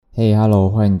嘿，Hello，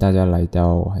欢迎大家来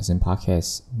到海参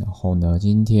Podcast。然后呢，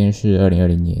今天是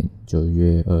2020年9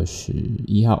月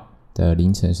21号的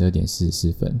凌晨12点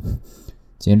44分。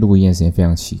今天录音的时间非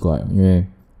常奇怪哦，因为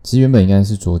其实原本应该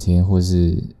是昨天或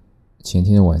是前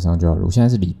天的晚上就要录，现在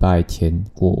是礼拜天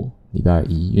过礼拜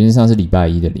一，原则上是礼拜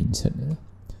一的凌晨了。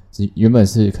原本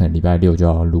是可能礼拜六就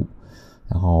要录，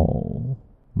然后我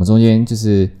们中间就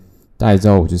是大概知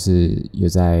道我就是有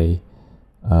在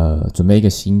准备一个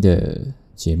新的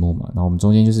节目嘛，然后我们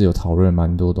中间就是有讨论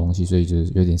蛮多东西，所以就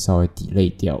是有点稍微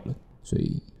delay 掉了，所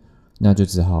以那就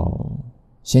只好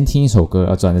先听一首歌，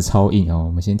要转的超硬哦，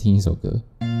我们先听一首歌。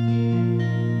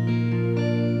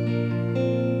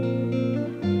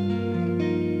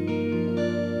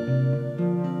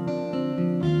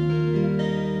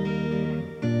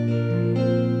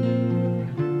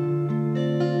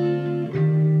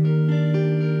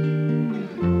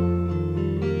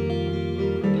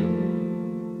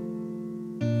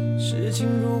事情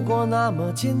如果那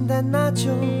么简单，那就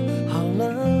好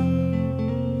了。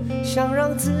想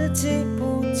让自己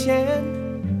不见，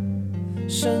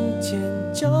瞬间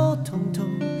就统统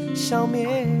消灭。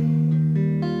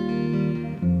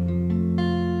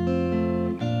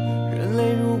人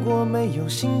类如果没有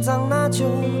心脏，那就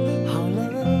好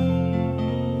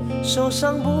了。受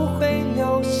伤不会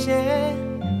流血，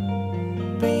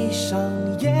悲伤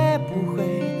也不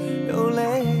会流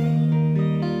泪。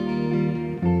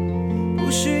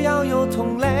不需要有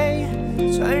同类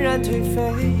传染颓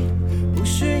废，不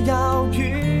需要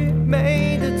愚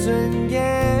昧的尊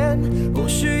严，不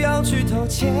需要去偷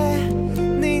窃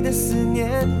你的思念，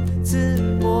自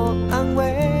我安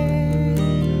慰。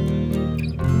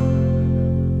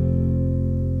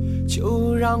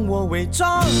就让我伪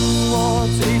装我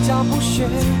嘴角不屑，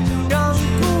让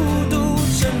孤独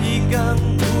成一根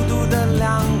孤独的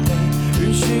两肋，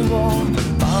允许我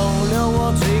保留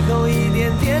我最后一点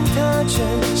点特权，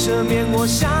赦免我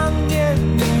想念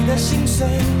你的心碎。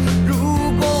如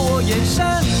果我眼神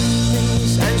里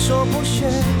闪烁不屑，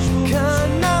可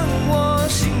能我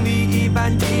心里一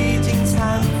半已经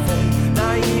残废，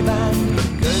那一半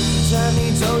跟着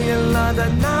你走远了的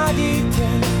那一天，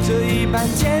这一半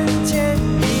渐渐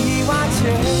已瓦解。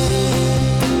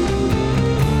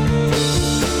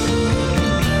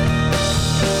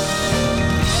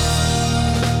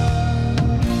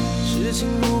事情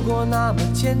如果那么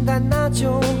简单，那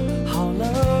就好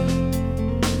了。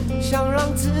想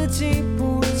让自己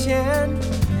不见，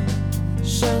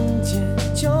瞬间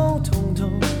就统统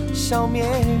消灭。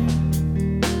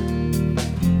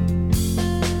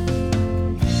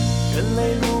人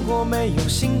类如果没有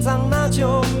心脏，那就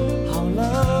好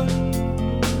了。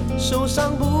受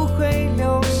伤不会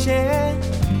流血，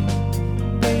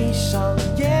悲伤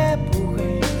也不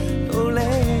会流泪。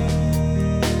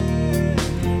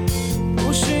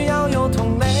不需要有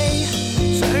同类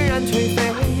传染颓废，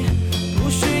不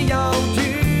需要愚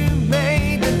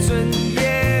昧的尊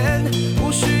严，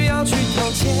不需要去偷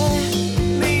窃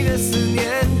你的思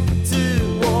念，自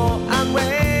我安慰。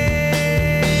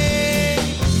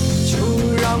就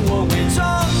让我伪装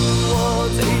我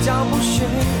嘴角不屑，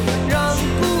让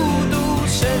孤独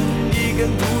成一根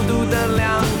孤独的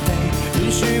两肋，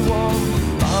允许我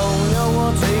保留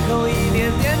我最后一点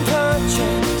点特权，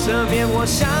赦免我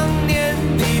想念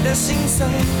你的心碎。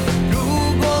如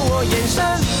果我眼神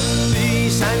里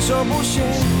闪烁不屑，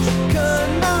可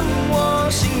能我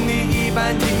心里一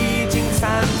半已经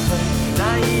残废，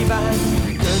那一半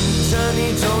跟着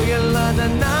你走远了的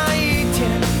那一天，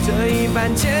这一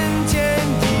半渐渐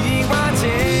已瓦解。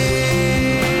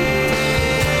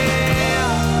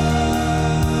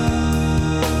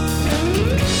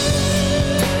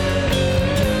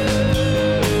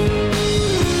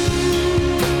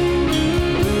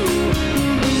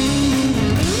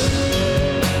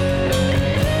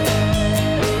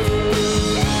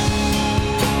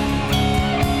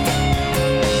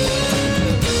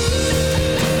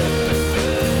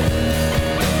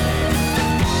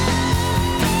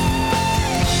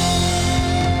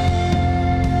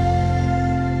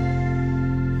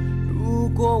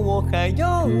还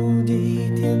有一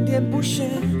点点不屑，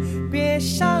别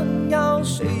想要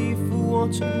说服我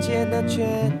纯洁的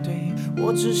绝对，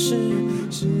我只是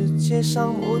世界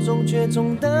上某种绝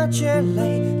种的蕨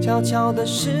类，悄悄地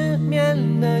失眠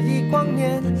了一光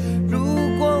年。如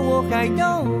果我还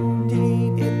有一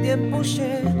点点不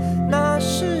屑，那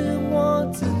是我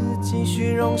自己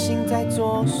虚荣心在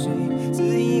作祟，自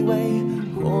以为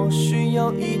或许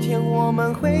有一天我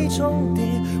们会重叠，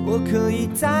我可以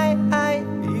再爱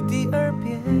你第二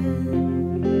遍。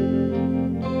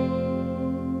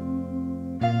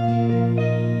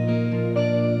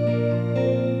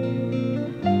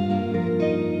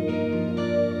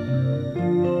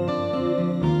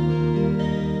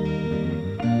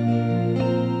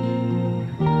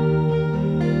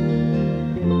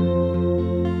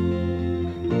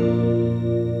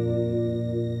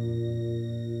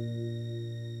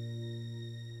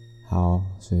好，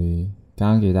所以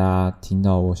刚刚给大家听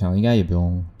到，我想应该也不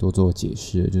用多做解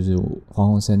释了，就是黄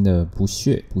鸿升的不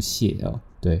屑哦。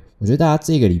对，我觉得大家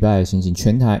这个礼拜的心情，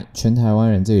全台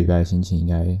湾人这个礼拜的心情，应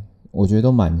该我觉得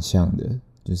都蛮像的，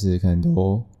就是可能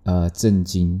都震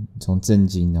惊，从震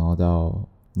惊然后到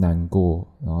难过，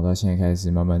然后到现在开始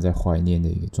慢慢在怀念的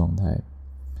一个状态。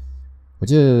我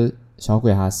记得小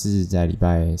鬼他是在礼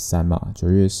拜三嘛，9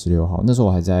月16号，那时候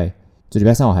我还在，就礼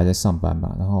拜三我还在上班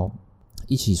嘛，然后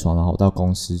一起床，然后我到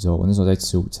公司之后，我那时候在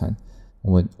吃午餐，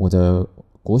我的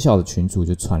国小的群组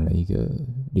就传了一个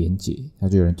连结，他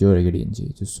就有人丢了一个连结，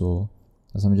就说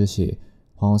那上面就写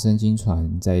黄鸿升经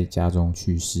传在家中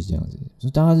去世这样子，所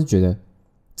以当时是觉得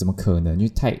怎么可能，因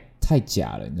为太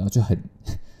假了，然后就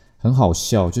很好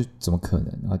笑，就怎么可能，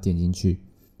然后点进去，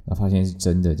然后发现是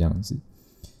真的这样子。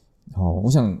然后我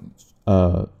想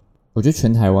我觉得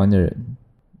全台湾的人，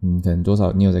可能多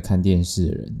少你有在看电视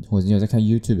的人，或者你有在看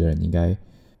YouTube 的人，应该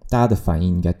大家的反应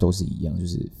应该都是一样，就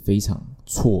是非常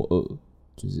错愕，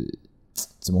就是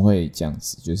怎么会这样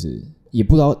子，就是也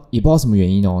不知道什么原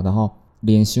因哦。然后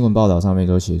连新闻报道上面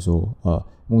都写说，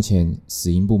目前死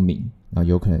因不明，然后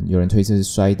有可能有人推测是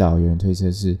摔倒，有人推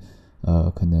测是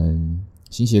可能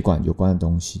心血管有关的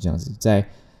东西这样子，在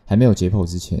还没有解剖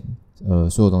之前，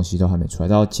所有东西都还没出来，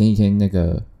到前几天那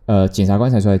个检察官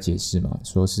才出来解释嘛，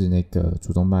说是那个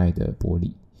主动脉的剥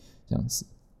离这样子。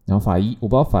然后我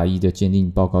不知道法医的鉴定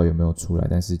报告有没有出来，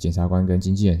但是检察官跟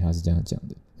经纪人他是这样讲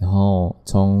的。然后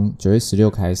从9月16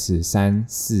开始3、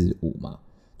4、5嘛，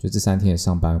就这3天的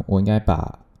上班，我应该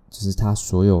把就是他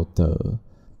所有的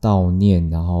悼念，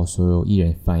然后所有艺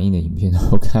人反应的影片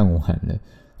都看完了，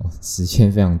时间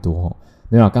非常多哦。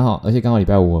没有啦，而且刚好礼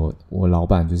拜五我老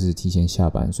板就是提前下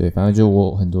班，所以反正就我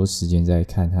有很多时间在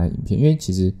看他的影片。因为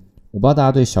其实我不知道大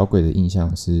家对小鬼的印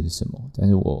象是什么，但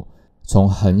是我从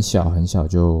很小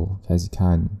就开始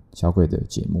看小鬼的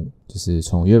节目，就是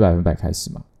从约100分百开始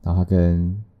嘛，然后他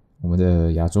跟我们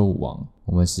的亚洲舞王，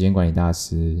我们时间管理大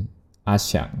师阿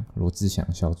翔、罗志祥、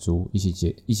小猪一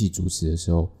起主持的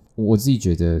时候，我自己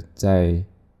觉得在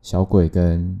小鬼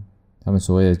跟他们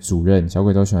所谓的主任，小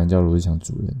鬼都喜欢叫罗志祥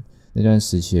主任。那段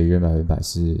时期的约100分百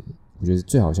是我觉得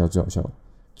最好笑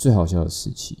的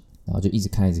时期，然后就一直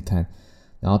看，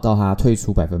然后到他退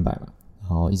出100分百嘛，然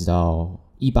后一直到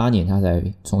18年他才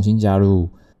重新加入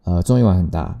综艺玩很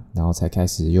大，然后才开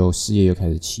始事业又开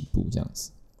始起步这样子。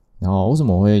然后为什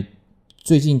么我会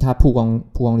最近他曝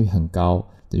光率很高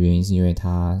的原因，是因为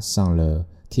他上了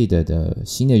Kid 的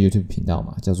新的 YouTube 频道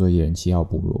嘛，叫做野人7号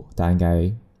部落。大家应该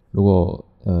如果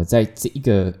在这一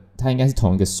个他应该是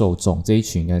同一个受众，这一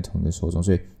群应该是同一个受众，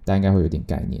所以大家应该会有点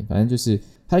概念。反正就是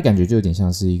他的感觉就有点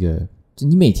像是一个，就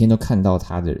你每天都看到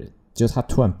他的人，就他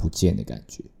突然不见的感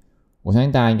觉。我相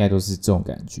信大家应该都是这种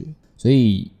感觉，所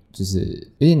以就是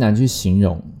有点难去形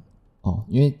容哦，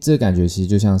因为这个感觉其实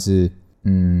就像是，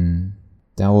等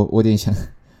一下我有点想，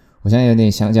我现在有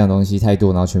点想讲的东西太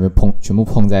多，然后全部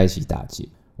碰在一起打结。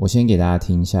我先给大家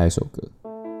听下一首歌。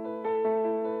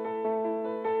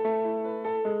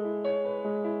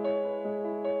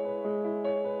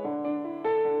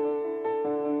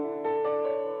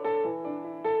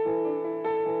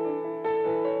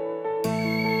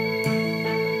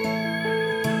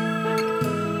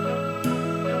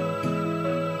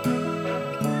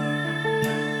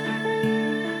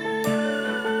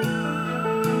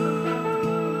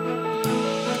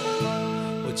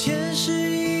前世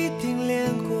一定恋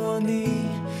过你，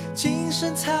今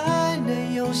生才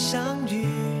能有相遇。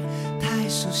太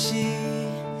熟悉，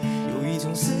有一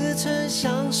种似曾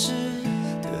相识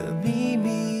的秘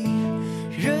密。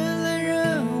人来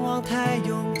人往太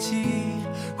拥挤，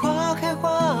花开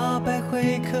花败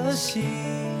会可惜。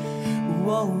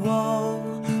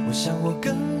我想我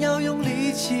更要用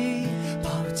力气抱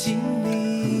紧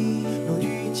你。若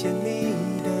遇见你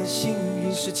的幸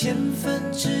运是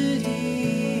1/1000，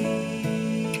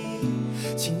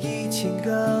请1000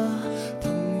个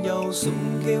朋友送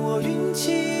给我运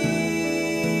气。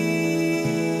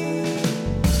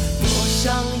我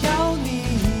想要你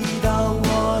到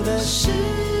我的世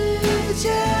界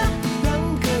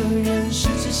，2个人十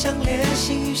指相连，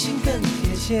心与心更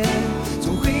贴切，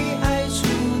总会爱出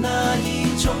那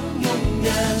一种永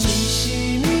远。珍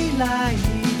惜你来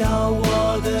到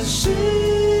我的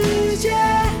世界，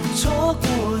错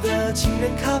过的情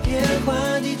人卡片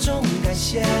换一种感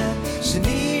谢，是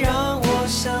你让我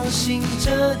相信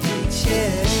这一切。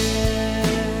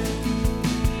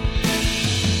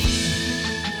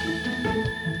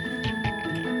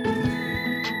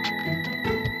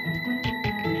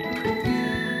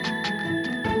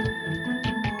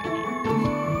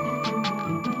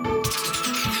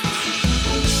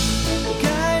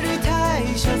概率太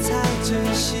小才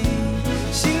珍惜，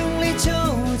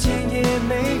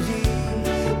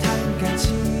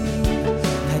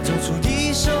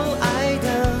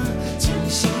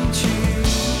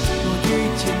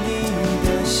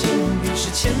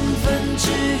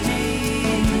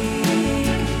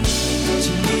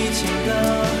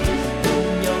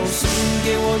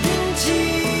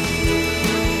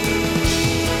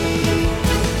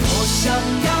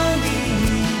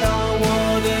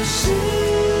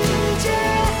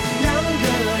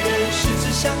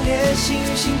烈，心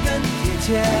与心更贴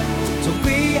切，总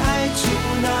会爱出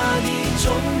那一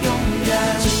种永远。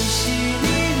珍惜你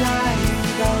来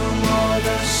到我的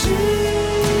世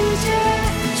界，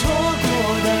错过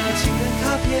的情人卡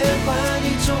片换一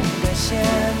种感谢，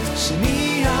是你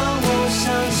让我相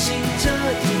信这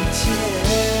一切。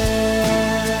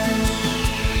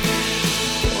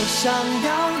我想要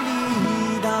你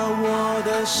到我的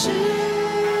世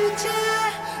界，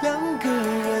两个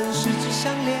人十指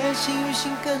相连，心与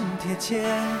心更贴切，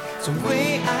总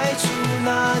会爱出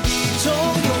那一种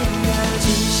永远。珍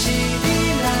惜你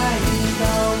来到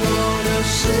我的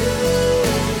世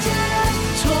界，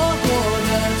错过的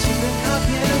情人卡片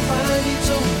换一种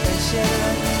感谢，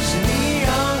是你让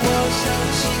我相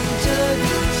信这一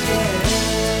切，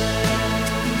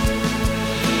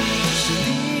是你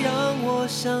让我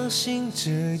相信这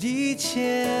一切，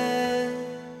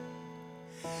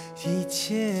一切。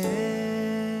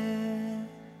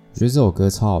我觉得这首歌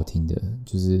超好听的，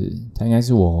就是它应该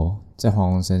是我在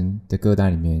黄鸿升的歌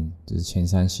单里面就是前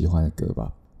3喜欢的歌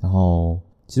吧。然后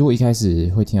其实我一开始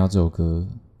会听到这首歌，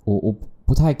我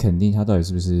不太肯定它到底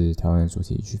是不是台湾的主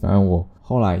题曲，反正我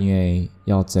后来因为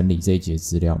要整理这一节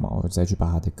资料嘛，我再去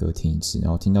把它的歌听一次，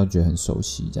然后听到觉得很熟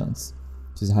悉这样子。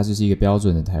就是它就是一个标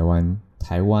准的台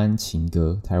湾情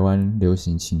歌，台湾流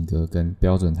行情歌跟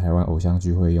标准台湾偶像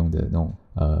剧会用的那种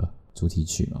主题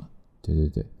曲嘛。对对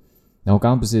对。然后我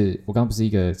刚刚不是一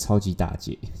个超级打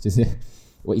结，就是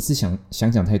我一次想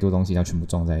讲太多东西，然后全部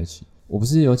撞在一起。我不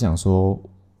是有讲说，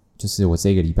就是我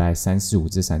这个礼拜3、4、5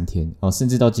这3天，甚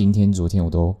至到今天、昨天，我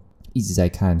都一直在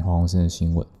看黄鸿升的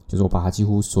新闻，就是我把他几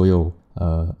乎所有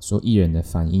艺人的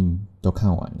反应都看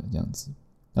完了这样子。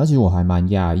然后其实我还蛮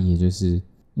讶异的，就是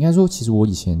应该说，其实我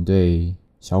以前对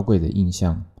小鬼的印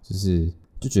象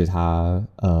就觉得他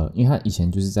因为他以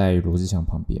前就是在罗志祥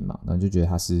旁边嘛，然后就觉得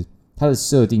他的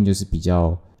设定就是比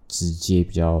较直接，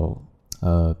比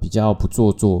较不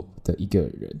做作的一个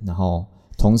人，然后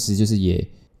同时就是也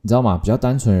你知道吗？比较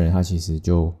单纯的人，他其实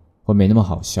就会没那么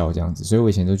好笑这样子，所以我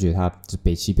以前都觉得他就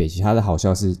北七，他的好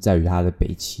笑是在于他的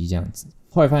北七这样子。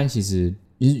后来发现其实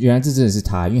原来这真的是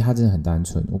他，因为他真的很单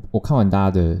纯。我看完大家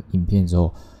的影片之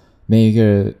后，每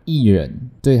个艺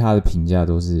人对他的评价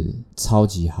都是超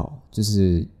级好，就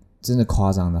是真的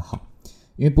夸张的好。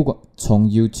因为不管从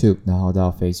YouTube 然后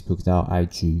到 Facebook 到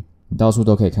IG， 你到处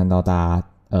都可以看到大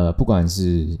家不管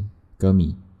是歌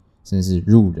迷，甚至是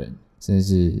路人，甚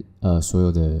至是所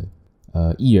有的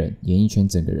艺人，演艺圈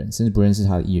整个人，甚至不认识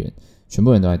他的艺人，全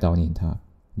部人都在悼念他。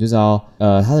你就知道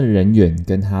他的人缘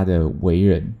跟他的为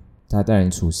人，他待人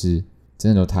处事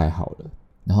真的都太好了。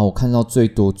然后我看到最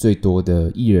多的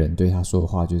艺人对他说的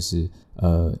话就是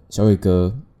小伟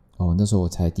哥那时候我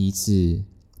才第一次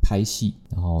拍戏，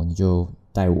然后你就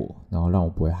带我，然后让我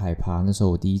不会害怕。那时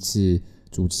候我第一次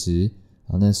主持，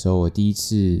然后那时候我第一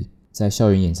次在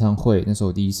校园演唱会，那时候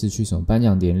我第一次去什么颁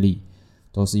奖典礼，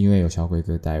都是因为有小鬼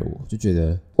哥带我，就觉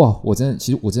得哇，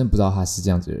其实我真的不知道他是这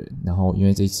样子的人。然后因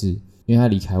为这一次，因为他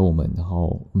离开我们，然后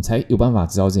我们才有办法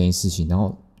知道这件事情。然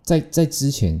后在之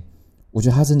前，我觉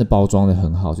得他真的包装的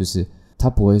很好，就是他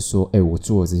不会说我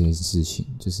做了这件事情，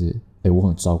就是我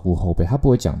很照顾后辈，他不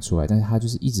会讲出来，但是他就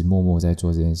是一直默默在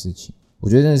做这件事情。我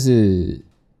觉得真的是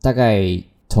大概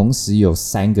同时有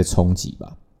3个冲击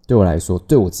吧，对我来说，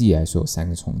对我自己来说有3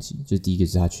个冲击。就第一个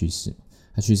是他去世，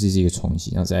他去世是一个冲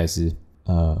击，然后再来是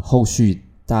后续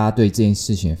大家对这件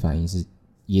事情的反应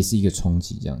也是一个冲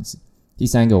击这样子。第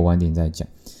3个我晚点再讲。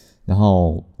然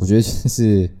后我觉得就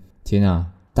是天啊，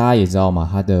大家也知道嘛，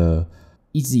他的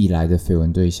一直以来的绯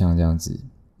闻对象这样子，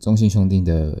中信兄弟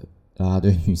的啦啦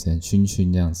队女神勋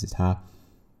勋这样子，他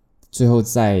最后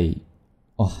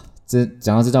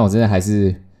讲到这段我真的还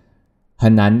是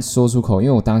很难说出口，因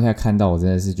为我当下看到我真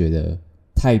的是觉得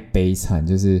太悲惨，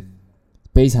就是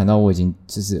悲惨到我已经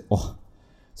就是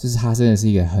就是他真的是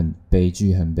一个很悲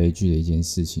剧的一件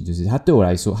事情。就是他对我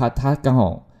来说，他刚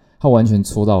好他完全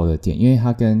戳到我的点，因为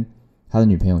他跟他的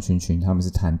女朋友勋勋他们是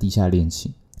谈地下恋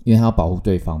情，因为他要保护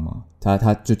对方嘛，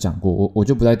他就讲过，我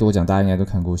就不再多讲，大家应该都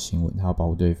看过新闻，他要保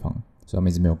护对方，所以他们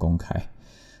一直没有公开。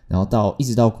然后一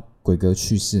直到鬼哥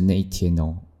去世那一天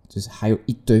就是还有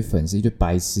一堆粉丝，一堆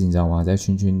白痴，你知道吗？在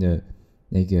勋勋的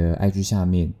那个 IG 下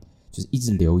面，就是一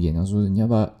直留言，然后说你要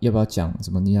不要讲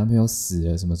什么你男朋友死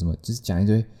了什么什么，就是讲一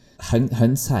堆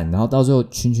很惨。然后到最后，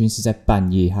勋勋是在半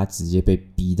夜，他直接被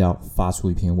逼到发出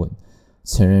一篇文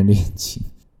承认恋情，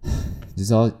你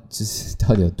知道就是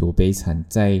到底有多悲惨。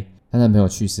在她男朋友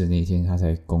去世的那一天，她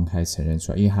才公开承认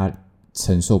出来，因为她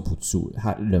承受不住了，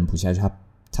她忍不下去，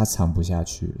她藏不下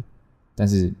去了，但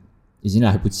是已经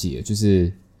来不及了。就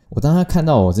是我当他看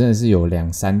到我真的是有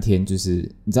2-3天，就是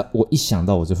你知道，我一想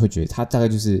到我就会觉得他大概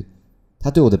就是他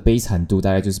对我的悲惨度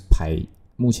大概就是排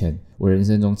目前我人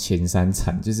生中前3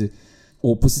惨，就是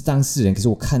我不是当事人，可是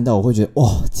我看到我会觉得哇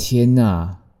天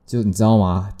哪，就你知道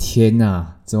吗？天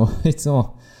哪，怎么会这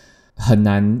么很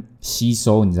难吸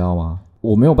收，你知道吗？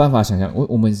我没有办法想象，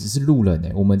我们只是路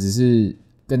人我们只是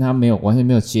跟他完全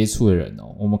没有接触的人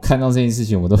我们看到这件事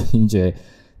情，我都已经觉得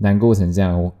难过成这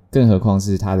样，我更何况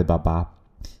是他的爸爸、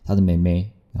他的妹妹，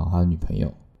然后他的女朋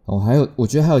友。我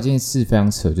觉得还有一件事非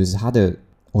常扯，就是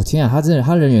我天啊，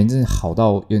他人缘真的好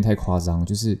到有点太夸张，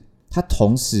就是他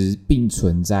同时并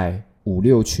存在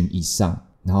5-6群以上，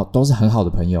然后都是很好的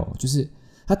朋友，就是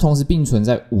他同时并存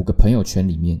在5个朋友圈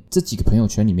里面，这几个朋友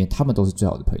圈里面他们都是最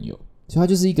好的朋友，所以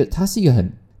他是一个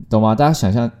很懂吗？大家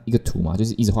想象一个图嘛，就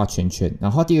是一直画圈圈，然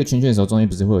后画第一个圈圈的时候中间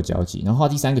不是会有交集，然后画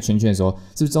第3个圈圈的时候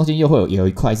是不是中间又会有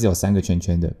一块是有3个圈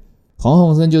圈的？黄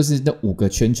鸿升就是那5个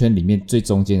圈圈里面最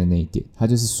中间的那一点，他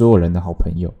就是所有人的好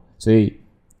朋友，所以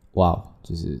哇，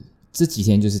就是这几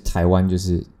天就是台湾就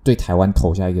是对台湾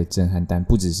投下一个震撼弹，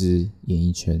不只是演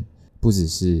艺圈，不只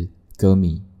是歌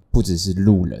迷，不只是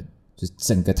路人，就是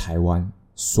整个台湾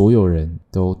所有人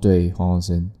都对黄鸿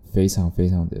升非常非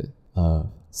常的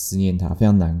思念他，非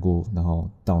常难过，然后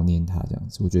悼念他这样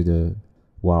子。我觉得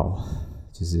哇，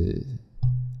就是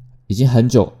已经很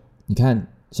久，你看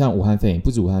像武汉肺炎，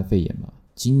不止武汉肺炎嘛，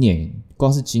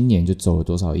光是今年就走了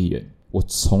多少艺人，我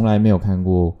从来没有看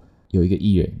过有一个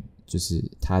艺人就是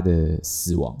他的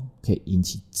死亡可以引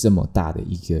起这么大的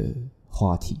一个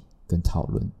话题跟讨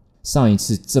论。上一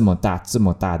次这么大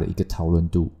的一个讨论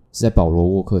度是在保罗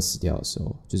沃克死掉的时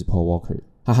候，就是 Paul Walker，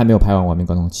 他还没有拍完《玩命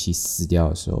关头7》死掉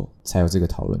的时候才有这个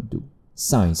讨论度。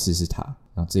上一次是他，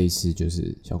然后这一次就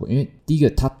是小鬼，因为第一个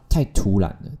他太突然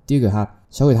了，第二个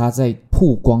小鬼他在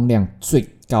曝光量最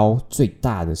高最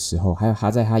大的时候，还有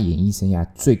他在他演艺生涯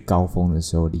最高峰的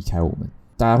时候离开我们，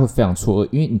大家会非常错愕，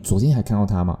因为你昨天还看到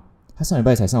他嘛，他上礼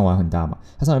拜才上完很大嘛，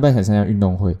他上礼拜才参加运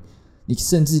动会，你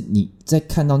甚至你在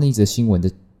看到那一则新闻的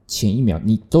前一秒，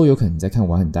你都有可能在看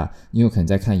玩很大，你有可能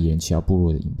在看野人7号部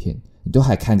落的影片，你都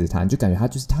还看着他，你就感觉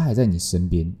他还在你身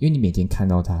边，因为你每天看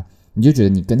到他，你就觉得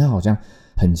你跟他好像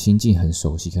很亲近很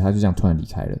熟悉，可是他就这样突然离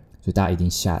开了，所以大家一定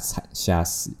吓惨吓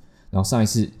死。然后上一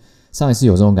次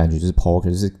有这种感觉就是 Paul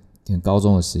Walker， 就是很高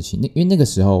中的时期，因为那个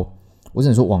时候我只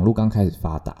能说网络刚开始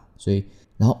发达，所以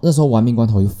然后那时候玩命关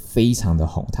头又非常的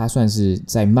红，它算是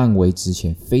在漫威之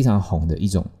前非常红的一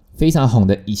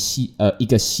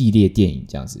个系列电影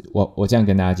这样子，我这样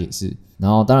跟大家解释。然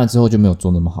后当然之后就没有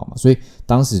做那么好嘛，所以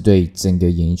当时对整个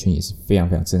演艺圈也是非常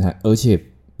非常震撼，而且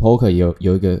Paul Walker 也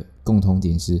有一个共同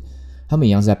点是，他们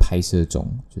一样是在拍摄中，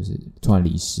就是突然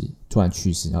离世，突然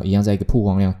去世，然后一样在一个曝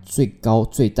光量最高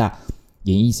最大、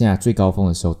演艺生涯最高峰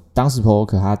的时候，当时 Paul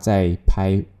Walker 他在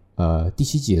拍第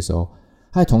7集的时候，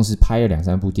他还同时拍了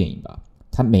2-3部电影吧，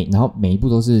然后每一部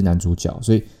都是男主角，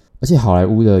所以而且好莱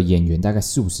坞的演员大概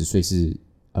40-50岁是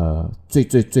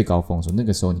最高峰的时候，那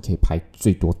个时候你可以拍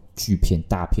最多巨片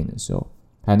大片的时候，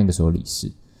他那个时候离世，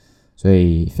所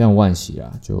以非常惋惜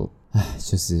啦，就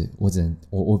是我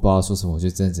不知道说什么，我就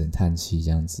真的只能叹气这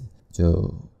样子，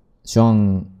就希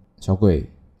望小鬼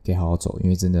可以好好走，因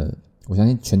为真的我相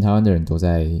信全台湾的人都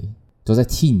在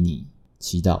替你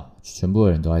祈祷，全部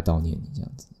的人都在悼念你这样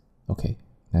子。 OK，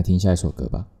 来听下一首歌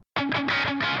吧。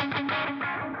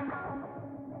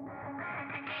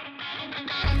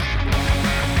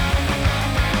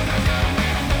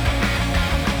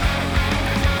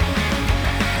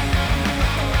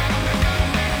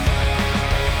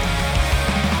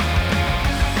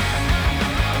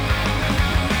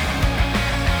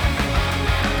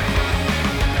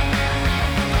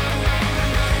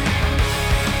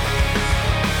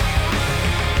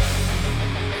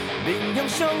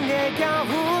上的教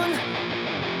训，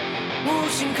有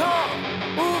辛苦，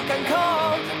有艰苦，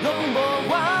拢无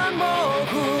怨无恨。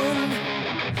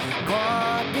看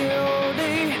着你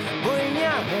袂影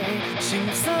的心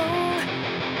酸，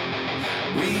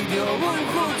为着阮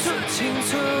付出青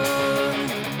春。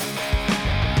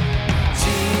今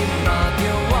嘛着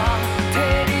我替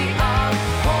你压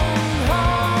风雨，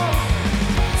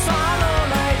刷落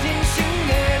来人生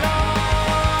的路，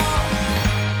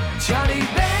请你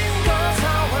别。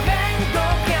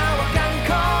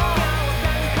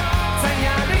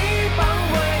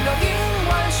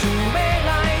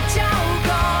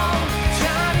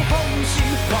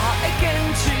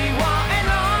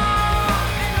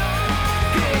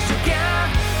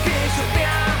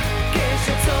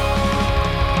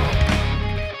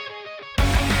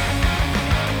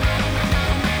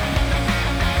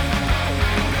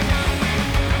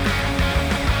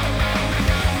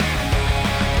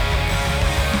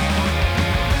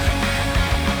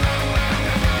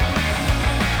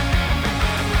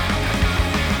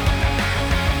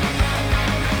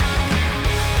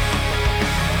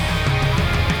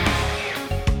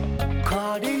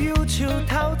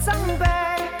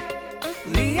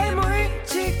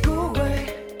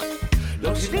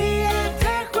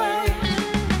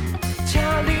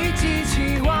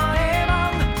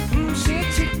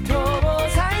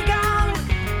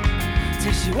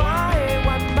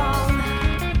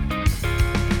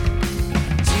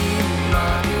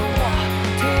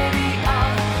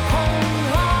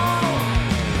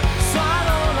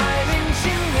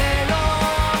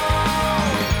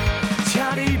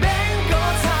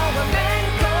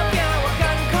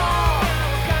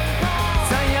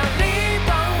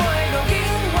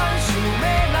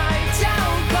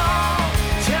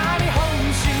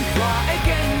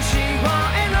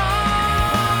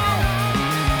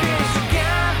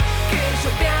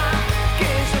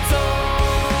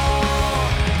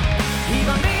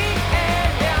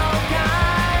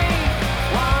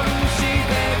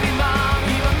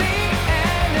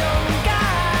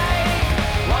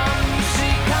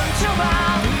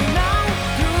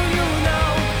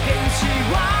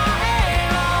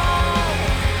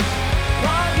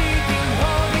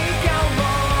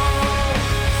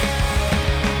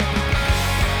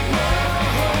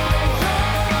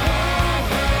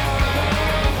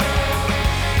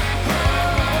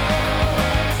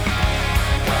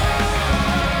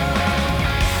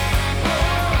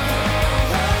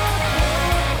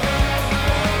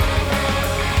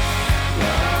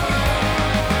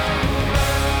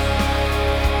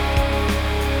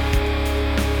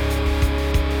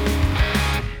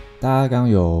大家刚刚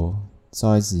有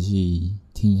稍微仔细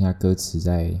听一下歌词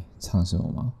在唱什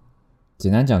么吗？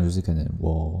简单讲就是可能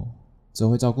我之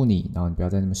后会照顾你，然后你不要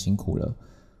再那么辛苦了，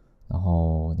然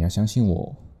后你要相信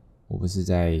我，我不是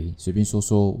在随便说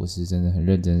说，我是真的很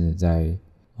认真的在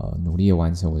努力的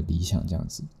完成我的理想这样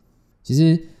子。其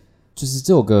实就是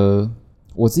这首歌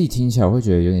我自己听起来我会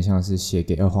觉得有点像是写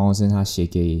给黄鸿升他写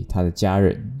给他的家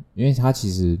人，因为他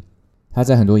其实他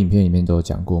在很多影片里面都有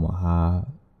讲过嘛，他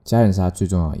家人是他最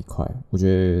重要的一块。我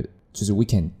觉得就是 we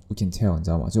can tell， 你知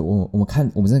道吗？就我们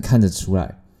真的看得出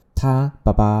来，他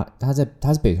爸爸他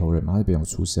是北投人嘛，他是北投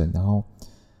出生，然后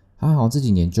他好像这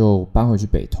几年就搬回去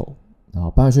北投，然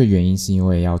后搬回去的原因是因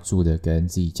为要住的跟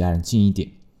自己家人近一点，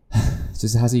就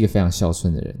是他是一个非常孝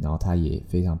顺的人，然后他也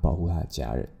非常保护他的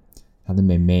家人，他的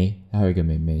妹妹，他还有一个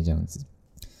妹妹这样子。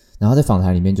然后在访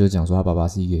谈里面就讲说他爸爸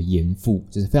是一个严父，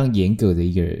就是非常严格的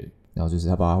一个人，然后就是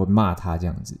他爸爸会骂他这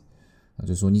样子，然后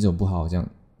就说你怎么不好这样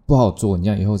不好做，你这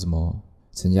样以后怎么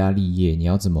成家立业，你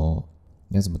要怎么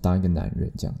当一个男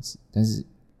人这样子。但是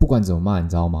不管怎么骂，你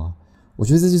知道吗？我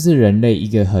觉得这就是人类一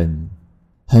个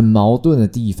很矛盾的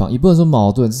地方，也不能说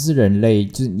矛盾，这是人类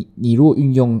就是你如果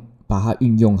把它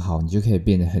运用好，你就可以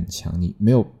变得很强。你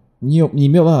没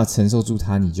有办法承受住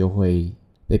它，你就会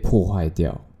被破坏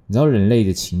掉。你知道人类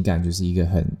的情感就是一个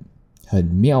很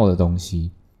妙的东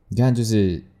西。你看，就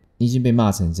是你已经被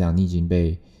骂成这样，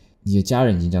你的家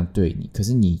人已经这样对你，可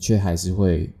是你却还是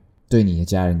会对你的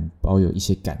家人保有一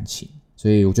些感情。所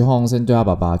以我觉得黄鸿升对他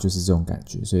爸爸就是这种感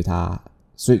觉，所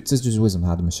以这就是为什么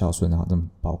他这么孝顺，然后这么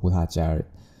保护他的家人，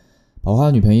保护他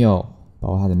的女朋友，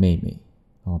保护他的妹妹，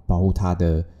然后保护他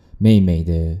的妹妹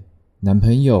的男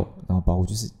朋友，然后保护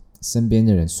就是身边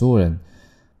的人，所有人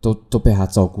都被他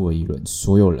照顾了一轮，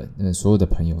所有人，所有的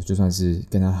朋友，就算是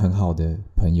跟他很好的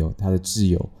朋友，他的挚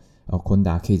友，然后昆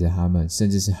达 K 着他们，甚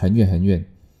至是很远很远，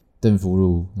邓福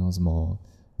如，然后什么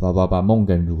孟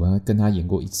耿如，然后跟他演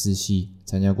过一次戏，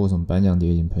参加过什么颁奖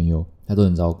典礼的朋友，他都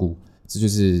很照顾。这就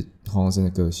是黄鸿升的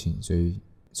个性。所以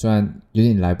虽然有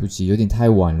点来不及，有点太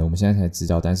晚了，我们现在才知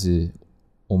道，但是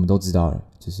我们都知道了，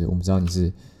就是我们知道你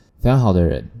是非常好的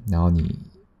人，然后你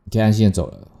可以安心的走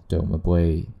了。对，我们不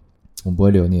会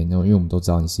留念，因为我们都知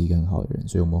道你是一个很好的人，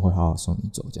所以我们会好好送你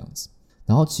走这样子。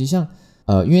然后其实像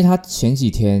因为他前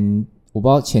几天我不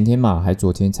知道前天嘛还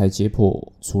昨天才解剖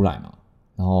出来嘛，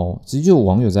然后其实就有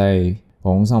网友在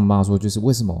网络上骂说，就是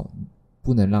为什么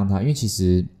不能让他，因为其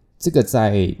实这个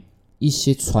在一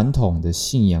些传统的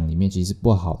信仰里面其实是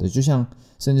不好的，就像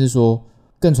甚至说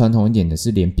更传统一点的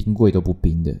是连冰柜都不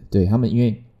冰的。对，他们因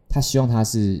为他希望他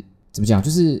是怎么讲，就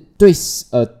是对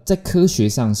在科学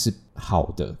上是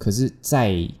好的，可是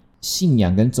在信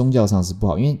仰跟宗教上是不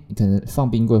好，因为你可能放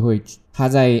冰柜会他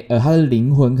的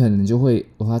灵魂可能就会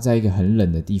他在一个很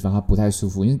冷的地方，他不太舒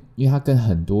服，因为他跟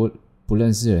很多不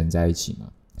认识的人在一起嘛。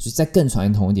所以在更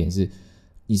传统一点是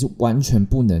你是完全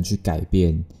不能去改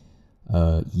变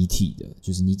遗体的，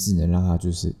就是你只能让它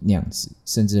就是那样子，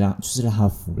甚至让它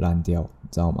腐烂掉，你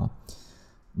知道吗？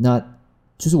那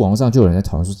就是网络上就有人在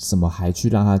讨论说，怎么还去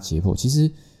让它解剖？其实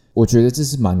我觉得这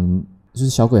是就是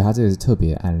小鬼他这个是特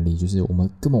别的案例，就是我们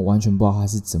根本完全不知道他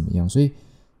是怎么样，所以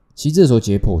其实这时候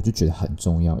解剖我就觉得很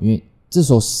重要，因为这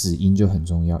时候死因就很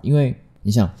重要。因为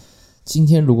你想，今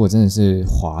天如果真的是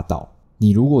滑倒，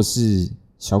你如果是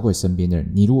小鬼身边的人，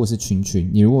你如果是群，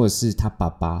你如果是他爸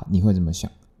爸，你会怎么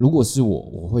想？如果是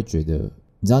我会觉得，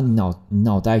你知道你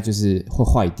脑袋就是会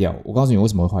坏掉。我告诉你为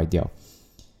什么会坏掉，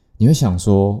你会想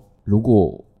说，如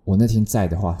果我那天在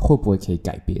的话，会不会可以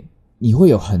改变？你会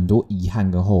有很多遗憾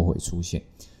跟后悔出现。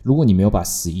如果你没有把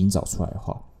死因找出来的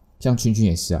话，像群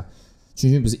也是啊，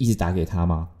群不是一直打给他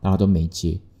吗？然后都没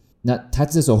接。那他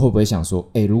这时候会不会想说，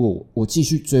如果我继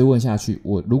续追问下去，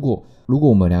如果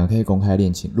我们两个可以公开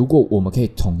恋情，如果我们可以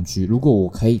同居，如果我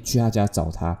可以去他家找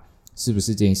他，是不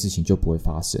是这件事情就不会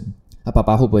发生？他爸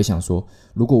爸会不会想说，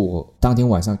如果我当天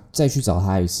晚上再去找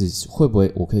他一次，会不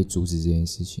会我可以阻止这件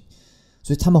事情？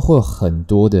所以他们会有很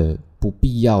多的不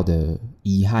必要的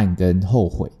遗憾跟后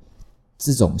悔，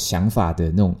这种想法的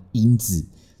那种因子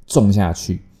种下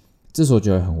去，这时候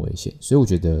就会很危险。所以我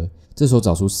觉得这时候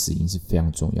找出死因是非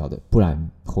常重要的，不然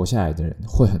活下来的人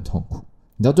会很痛苦。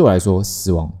你知道对我来说，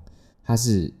死亡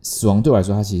对我来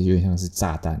说，它其实有点像是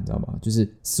炸弹，你知道吗？就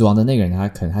是死亡的那个人，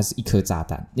他是一颗炸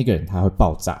弹，那个人他会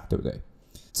爆炸，对不对？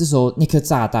这时候那颗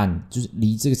炸弹就是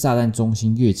离这个炸弹中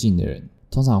心越近的人，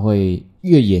通常会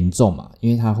越严重嘛，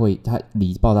因为他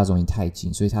离爆炸中心太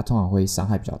近，所以他通常会伤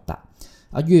害比较大。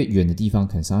越远的地方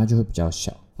可能伤害就会比较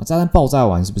小。炸弹爆炸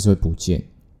完是不是会不见？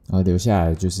然后留下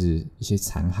来就是一些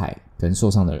残骸跟受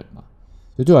伤的人嘛。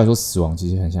所以对我来说，死亡其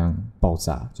实很像爆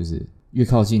炸，就是越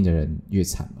靠近的人越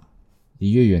惨嘛。离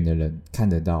越远的人看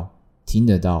得到、听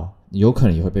得到，有可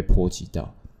能也会被波及到，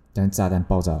但炸弹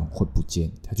爆炸会不见，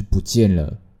它就不见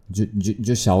了，你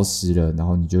就消失了，然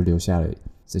后你就留下了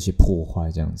这些破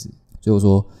坏这样子。所以我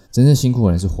说，真正辛苦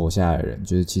的人是活下来的人，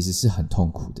就是其实是很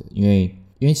痛苦的，因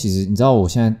为其实你知道，我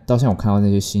现在我看到那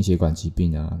些心血管疾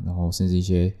病啊，然后甚至一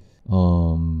些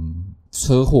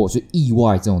车祸，就意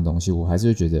外这种东西，我还是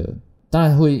会觉得，当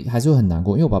然还是会很难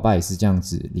过，因为我爸爸也是这样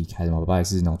子离开的嘛，我爸爸也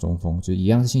是脑中风，就一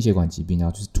样是心血管疾病，然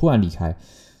后就是突然离开，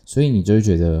所以你就会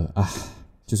觉得啊，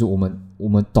就是我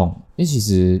们懂，因为其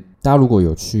实大家如果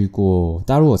有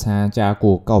参加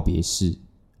过告别式，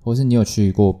或是你有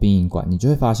去过殡仪馆，你就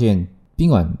会发现殡仪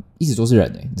馆一直都是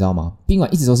人你知道吗？殡仪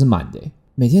馆一直都是满的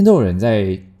每天都有人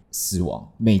在死亡，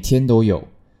每天都有，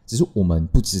只是我们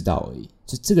不知道而已。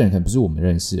就这个人可能不是我们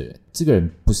认识的人，这个人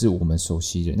不是我们熟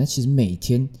悉的人，那其实每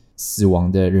天死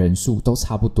亡的人数都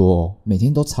差不多每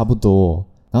天都差不多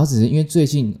然后只是因为最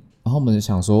近，然后我们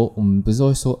想说，我们不是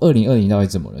会说2020到底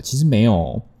怎么了？其实没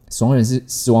有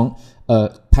死亡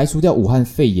排除掉武汉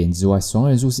肺炎之外，死亡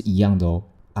人数是一样的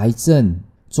癌症、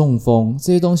中风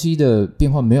这些东西的变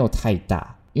化没有太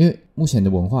大，因为目前的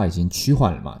文化已经趋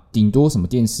缓了嘛，顶多什么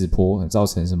电磁波造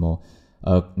成什么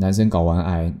男生睾丸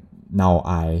癌、脑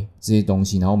癌这些东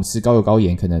西，然后我们吃高油高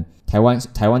盐，可能台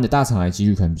湾的大肠癌几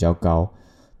率可能比较高，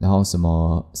然后什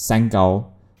么三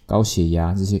高、高血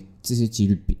压这些几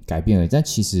率改变而已，但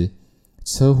其实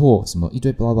车祸什么一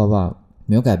堆巴拉巴拉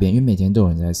没有改变，因为每天都有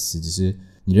人在死，只是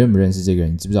你认不认识这个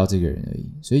人，你知不知道这个人而已。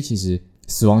所以其实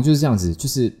死亡就是这样子，就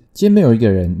是今天没有一个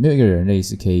人类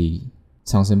是可以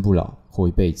长生不老活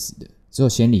一辈子的，只有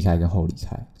先离开跟后离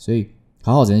开。所以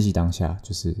好好珍惜当下，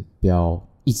就是不要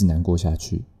一直难过下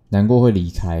去，难过会离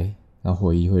开，然后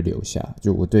回忆会留下。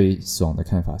就我对死亡的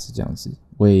看法是这样子，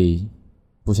我也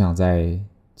不想再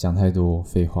讲太多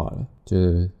废话了，就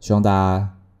是希望大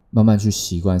家慢慢去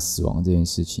习惯死亡这件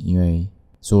事情，因为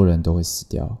所有人都会死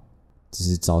掉，只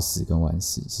是早死跟晚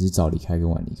死，只是早离开跟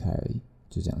晚离开而已，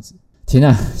就这样子。天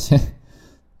啊，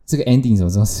这个 ending 怎么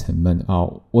这么沉闷？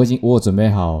好，我有准备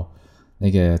好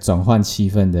那个转换气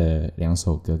氛的2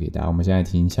首歌给大家，我们现在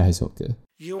听下一首歌。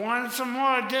You want some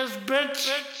more of this, bitch?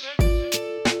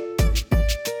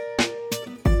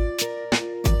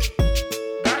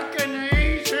 Back in the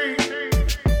easy,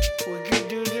 we could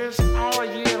do this all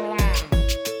year long.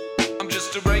 I'm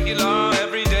just a regular,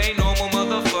 everyday, normal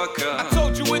motherfucker. I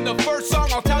told you in the first song,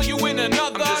 I'll tell you in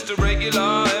another. I'm just a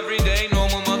regular, everyday,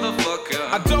 normal motherfucker.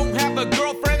 I don't have a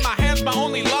girlfriend, my hand's my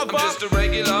only lover. I'm just a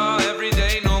regular,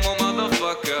 everyday, normal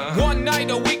motherfucker. One night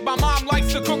a week, my mom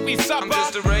likes to cook me supper. I'm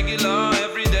just a regular,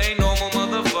 everyday, normal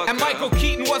motherfucker. And Michael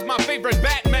Keaton was my favorite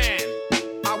Batman.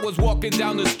 I was walking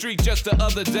down the street just the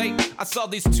other day. I saw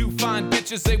these two fine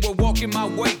bitches, they were walking my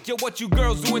way. Yo, what you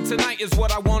girls doing tonight is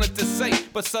what I wanted to say.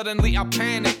 But suddenly I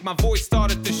panicked, my voice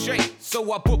started to shake.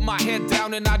 So I put my head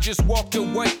down and I just walked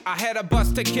away. I had a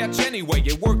bus to catch anyway,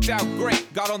 it worked out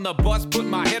great. Got on the bus, put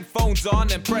my headphones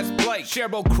on and pressed play.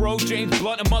 Sheryl Crow, James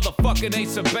Blunt, a motherfucking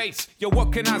Ace of Base. Yo,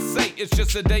 what can I say? It's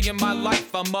just a day in my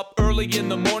life. I'm up early in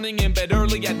the morning, in bed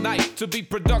early at night. To be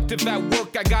productive at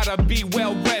work, I gotta be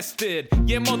well rested.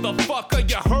 Yeah, motherfucker,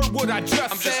 you heard what I just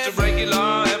said. I'm just a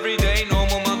regular, everyday,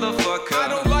 normal motherfucker. I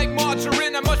don't like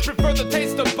margarine, I much prefer the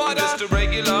taste of butter. I'm just a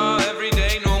regular,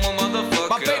 everyday, normal motherfucker.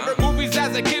 My favorite movies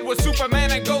as a kid were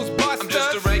Superman and Ghostbusters. I'm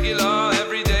just a regular,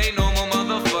 everyday, normal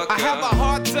motherfucker. I have a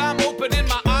hard time opening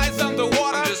my eyes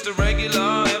underwater. I'm just a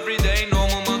regular, everyday,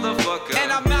 normal motherfucker.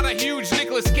 And I'm not a huge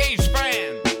Nicolas Cage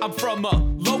fan. I'm from a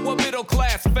lower middle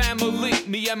class family.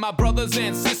 Me and my brothers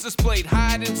and sisters played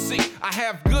hide and seek. I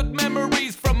have good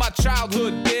memories from my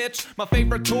childhood, bitch. My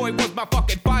favorite toy was my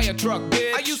fucking fire truck,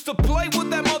 bitch. I used to play with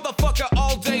that motherfucker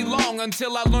all day long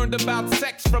until I learned about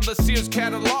sex from the Sears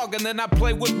catalog. And then I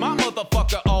played with my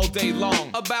motherfucker all day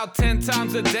long. About 10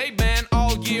 times a day, man,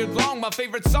 all year long. My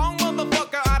favorite song,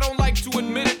 motherfucker, I don't like to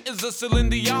admit it, is a Celine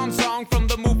Dion song from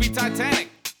the movie Titanic.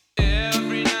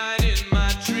 Every night in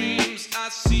my dreams, I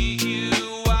see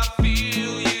you, I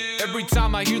feel you. Every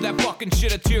time I hear that fucking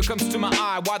shit, a tear comes to my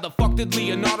eye. Why the fuck did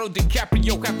Leonardo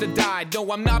DiCaprio have to die?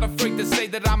 No, I'm not afraid to say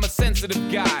that I'm a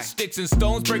sensitive guy. Sticks and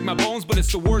stones break my bones, but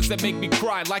it's the words that make me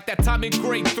cry. Like that time in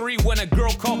grade 3 when a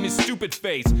girl called me stupid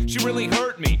face. She really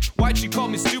hurt me. Why'd she call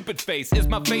me stupid face? Is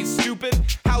my face stupid?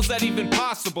 How's that even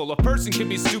possible? A person can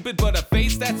be stupid, but a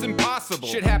face, that's impossible.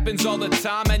 Shit happens all the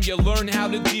time and you learn how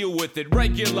to deal with it.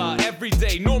 Regular,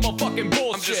 everyday, normal fucking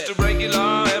bullshit. I'm just a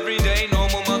regular, everyday,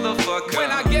 normal motherfucker.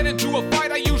 When I get into a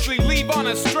fight, I usually leave on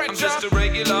a stretcher. I'm just a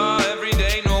regular,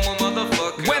 everyday, normal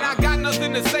motherfucker. When I got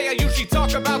nothing to say, I usually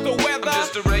talk about the weather. I'm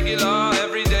just a regular,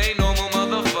 everyday, normal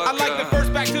motherfucker. I like the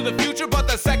first Back to the Future, but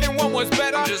the second one was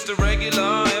better. I'm just a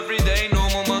regular, everyday,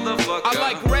 normal motherfucker. I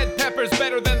like red peppers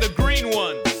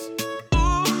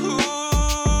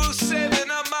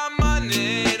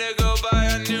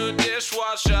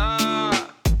dishwasher.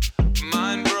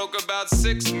 Mine broke about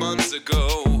 6 months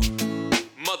ago.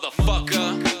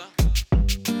 Motherfucker.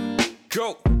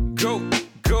 Go, go,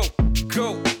 go,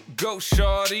 go, go,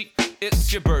 shorty.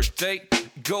 It's your birthday.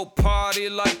 Go party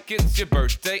like it's your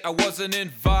birthday. I wasn't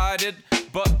invited,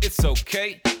 but it's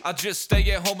okay. I'll just stay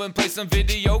at home and play some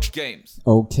video games.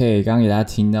 OK， 刚刚给大家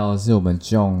听到的是我们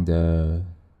John 的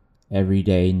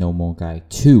Everyday Normal Guy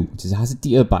 2， 其实它是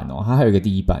第2版哦，它还有一个第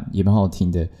1版也蛮好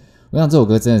听的。我想这首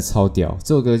歌真的超屌，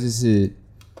这首歌就是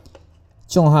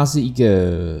John， 他是一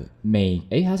个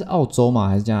他是澳洲吗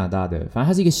还是加拿大的？反正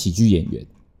他是一个喜剧演员。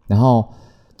然后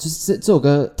就是这首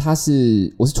歌，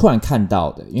我是突然看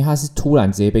到的，因为他是突然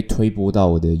直接被推播到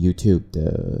我的 YouTube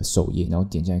的首页，然后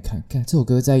点进来看，这首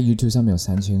歌在 YouTube 上面有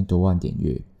3000多万点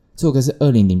阅。这首歌是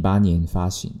2008年发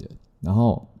行的，然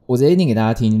后我直接念给大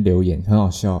家听留言，很好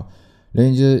笑。留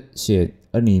言就是写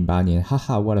2008年，哈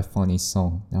哈 ，what a funny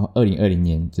song。然后2020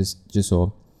年就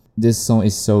说 ，this song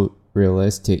is so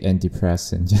realistic and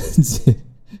depressing， 这样子。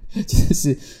就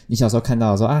是你小时候看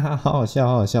到的时候啊，好好笑，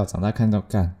好好笑。长大看到，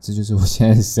这就是我现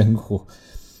在的生活。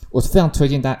我非常推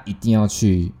荐大家一定要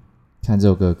去看这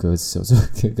首歌的歌词。这首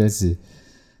歌歌词，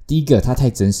第一个，它太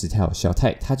真实，太好笑，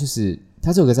它这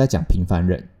首歌是在讲平凡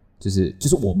人，就是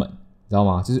我们，知道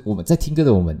吗？就是我们在听歌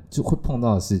的我们就会碰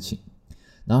到的事情。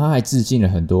然后他还致敬了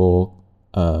很多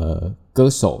歌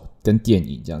手跟电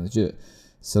影这样子，就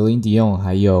Celine Dion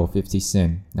还有50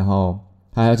 Cent， 然后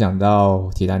他还有讲到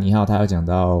铁达尼号，他还有讲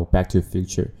到 Back to the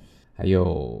Future， 还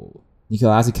有尼可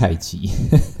拉斯凯奇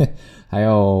还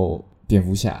有蝙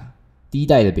蝠侠，第1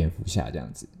代的蝙蝠侠这样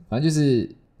子。反正就是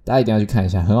大家一定要去看一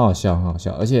下，很好笑，很好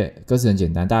笑，而且歌词很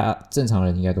简单，大家正常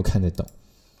人应该都看得懂。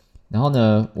然后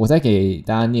呢，我再给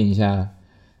大家念一下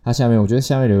他下面，我觉得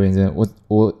下面留言真的，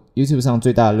我 YouTube 上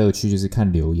最大的乐趣就是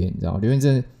看留言，你知道吗？留言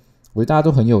真的，我觉得大家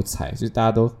都很有才，就是大家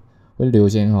都会留一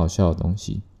些很好笑的东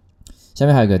西。下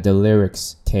面还有一个 The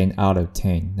lyrics 10 out of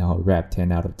 10， 然后 rap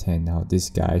 10 out of 10， 然后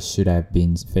This guy should have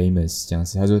been famous 这样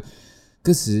子。他说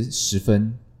歌词10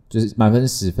分，就是满分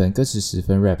是10分，歌词10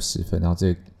分 rap 10分，然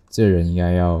后这人应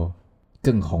该要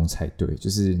更红才对，就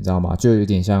是你知道吗？就有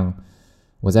点像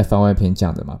我在番外篇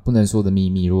讲的嘛，不能说的秘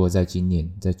密，如果在今年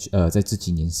在这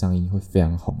几年上映会非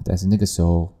常红，但是那个时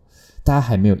候大家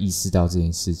还没有意识到这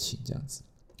件事情这样子。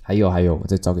还有我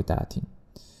再找给大家听。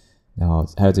然后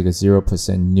还有这个 0%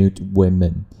 nude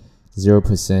women，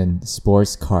 0%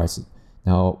 sports cars，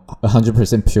 然后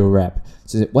 100% pure rap，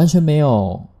 就是完全没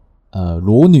有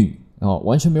裸女，然后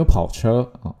完全没有跑车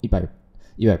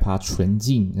，100% 纯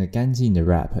净干净的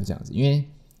rap 这样子。因为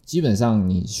基本上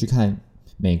你去看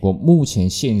美国目前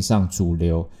线上主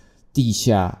流地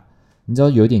下，你知道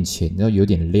有点钱，你知道有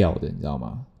点料的，你知道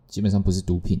吗？基本上不是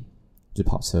毒品，就是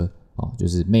跑车就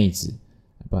是妹子。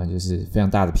不然就是非常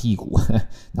大的屁股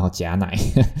然后假奶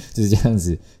就是这样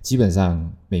子。基本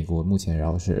上美国目前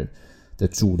饶舌的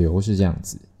主流是这样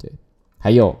子。对，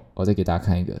还有我再给大家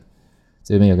看一个，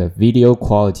这边有个 video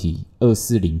quality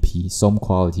 240p sound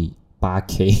quality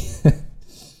 8K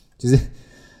就是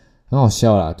很好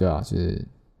笑啦，对啊，就是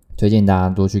推荐大家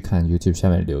多去看 YouTube 下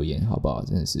面的留言好不好？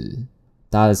真的是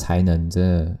大家的才能，真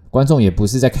的观众也不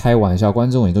是在开玩笑，观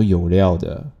众也都有料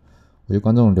的。我觉得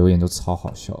观众的留言都超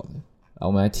好笑的。我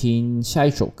们来听下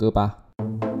一首歌吧。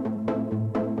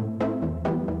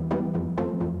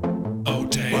Oh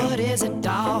damn, what is it,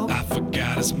 dog? I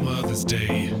forgot it's Mother's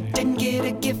Day. Didn't get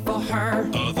a gift for her.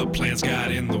 Other plans got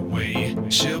in the way.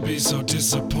 She'll be so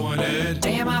disappointed.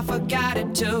 Damn, I forgot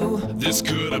it too. This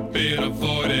could have been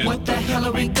avoided. What the hell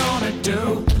are we gonna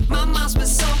do? My mom's been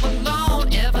so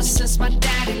alone ever since my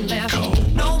daddy left. Cold.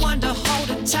 No one to hold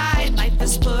her tight. Life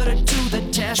has put her to the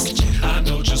test. I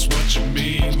know just what you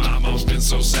mean. My mom's been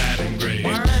so sad and gray.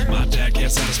 Word. My dad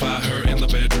can't satisfy her in the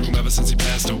bedroom ever since he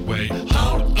passed away.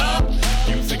 Hold up,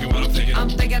 you thinking what I'm thinking?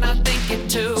 I'm thinking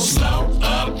too. Slow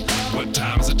up, what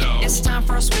time is it, dog? It's time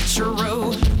for a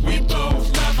switcheroo. We both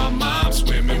love our moms,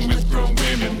 women with grown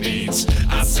women needs.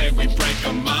 I say we break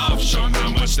them off, show them how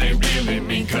much they really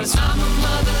mean. Cause I'm a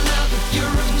mother lover, you're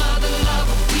a mother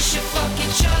lover. We should fuck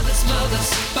each other's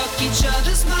mothers, fuck each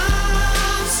other's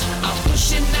moms. I'm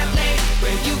pushing that lady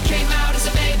where you came out as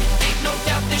a baby. Ain't no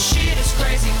doubt this shit is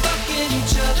crazy, fucking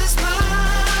each other's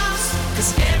moms.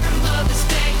 Cause every Mother's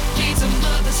Day needs a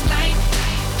mother's night.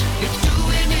 You're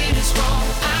doing it is wrong,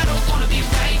 I don't wanna be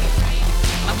right.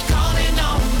 I'm calling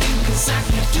on you cause I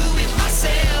can't do it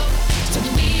myself. To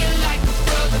me you're like a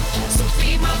brother, so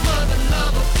be my mother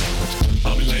lover.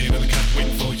 I'll be laying in the cut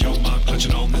waiting for your mom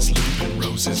clutching on this loop and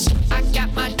roses. I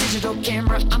got my digital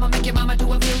camera, I'ma make your mama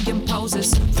do a million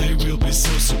poses. They will be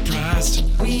so surprised.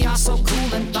 We are so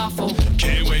cool and thoughtful.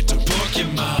 Can't wait to book your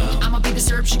mom. I'ma be the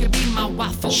syrup she could be my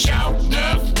waffle. Shout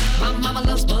up. My mama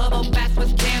loves bubble bath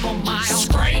with chamomile.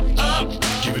 Straight up.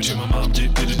 Give it to my mom,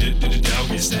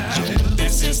 doggy style.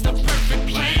 This is the perfect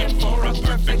plan for a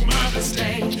perfect Mother's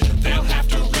Day. They'll have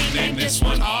to rename this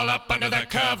one all up under the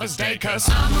covers day. Cause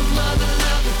I'm a mother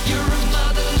lover, you're a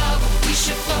mother lover. We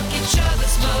should fuck each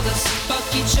other's mothers, fuck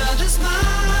each other's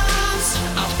moms.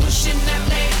 I'm pushing that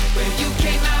lane where you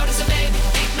came out as a baby.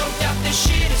 Ain't no doubt this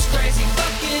shit is crazy,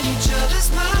 fucking each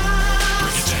other's moms.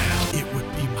 Break it down. It would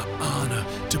be my honor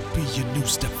to be your new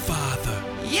stepfather.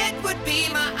 It would be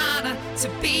my honor to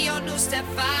be your new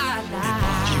stepfather. And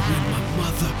while you're in my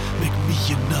mother, make me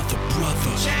another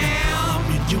brother. And while I'm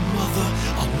in your mother,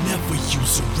 I'll never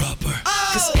use a rubber.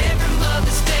 Cause every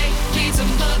Mother's Day needs a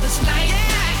mother's night.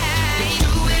 If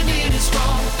doing it is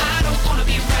wrong, I don't wanna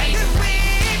be right.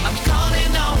 I'm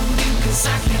calling on you cause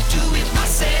I can't do it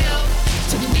myself.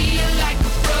 To me you're like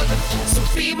a brother, so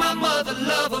be my mother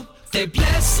lover. They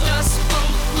blessed us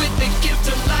both with the gift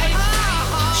of life.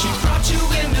 She brought you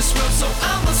in this world, so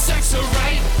I'ma sex her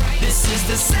right. This is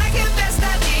the second best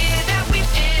idea that we've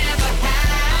ever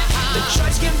had. The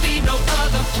choice can be no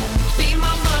other. Be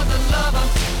my mother lover.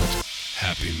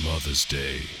 Happy Mother's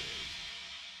Day.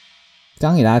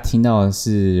 刚刚给大家听到的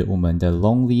是我们的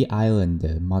Lonely Island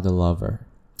的 Mother Lover，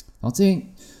 然后这边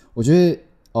我觉得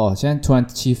现在突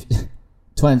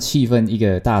然气氛一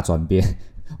个大转变，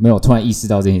没有突然意识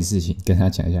到这件事情，跟大家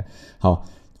讲一下。好，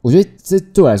我觉得这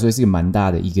对我来说是一个蛮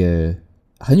大的一个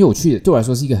很有趣的，对我来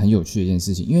说是一个很有趣的一件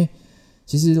事情，因为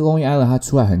其实 Lonely Island 它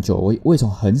出来很久，我也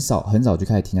从很早就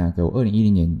开始听它的歌，我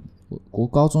2010年我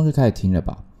高中就开始听了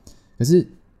吧。可是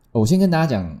我先跟大家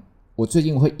讲，我最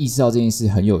近会意识到这件事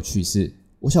很有趣，是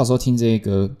我小时候听这些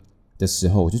歌的时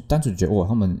候，我就单纯觉得哇，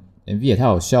他们 MV 也太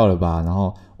好笑了吧，然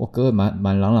后我歌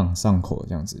蛮朗朗上口的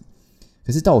这样子。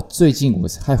可是到我最近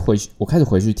我开始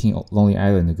回去听 Lonely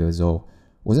Island 的歌之后，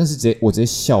我真的是直接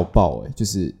笑爆就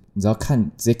是你知道直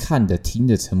接看的听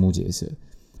的瞠目结舌，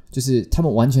就是他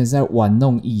们完全是在玩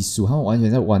弄艺术，他们完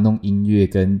全在玩弄音乐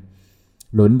跟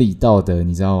伦理道德，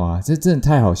你知道吗？这真的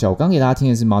太好笑。我刚给大家听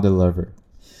的是 Mother Lover，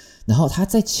 然后他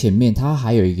在前面他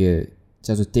还有一个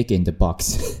叫做 Dig in the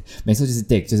Box 没错，就是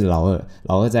Dig 就是老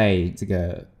二在这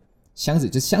个箱子，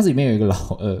就是箱子里面有一个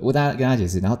老二，我跟大家解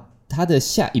释。然后他的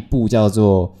下一步叫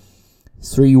做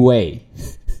Three Way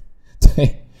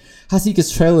对，它是一个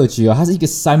trilogy 它是一个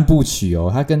三部曲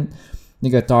它跟那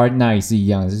个 Dark Knight 是一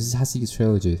样的，就是它是一个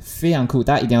trilogy， 非常酷，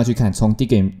大家一定要去看，从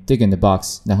Dig in the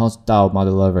Box 然后到 Mother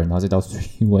Lover 然后再到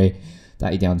Three Way， 大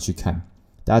家一定要去看，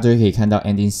大家就可以看到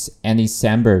Andy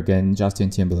Samberg 跟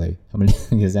Justin Timberlake 他们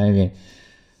两个在那边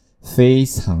非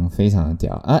常非常的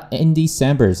屌Andy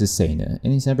Samberg 是谁呢？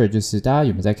 Andy Samberg 就是大家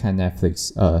有没有在看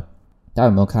Netflix 大家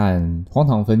有没有看荒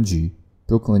唐分局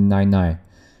Brooklyn Nine-Nine？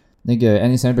 那个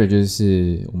Andy Samberg 就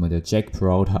是我们的 Jack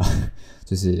Peralta，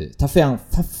 就是他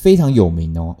非常有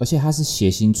名而且他是谐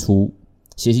星出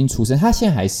身，他现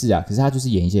在还是可是他就是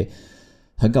演一些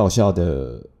很搞笑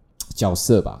的角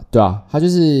色吧，对啊，他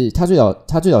最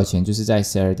早以前就是在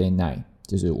Saturday Night，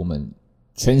 就是我们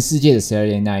全世界的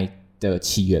Saturday Night 的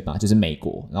起源嘛，就是美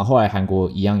国，然后后来韩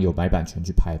国一样有买版权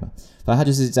去拍嘛，反正他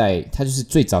就是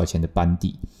最早以前的班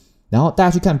底。然后大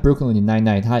家去看 Brooklyn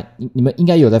Nine-Nine， 你们应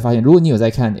该有在发现，如果你有在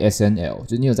看 SNL， 就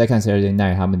是你有在看 Saturday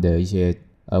Night 他们的一些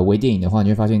微电影的话，你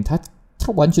会发现他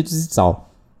完全就是找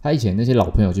他以前那些老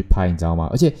朋友去拍，你知道吗？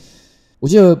而且我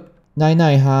记得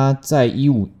Nine-Nine 他在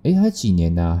他几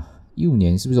年啊？15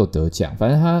年是不是有得奖？反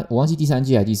正我忘记第3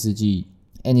季还是第4季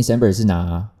Andy Samberg 是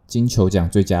拿金球奖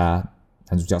最佳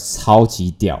男主角，超级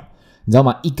屌，你知道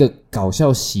吗？一个搞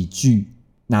笑喜剧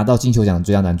拿到金球奖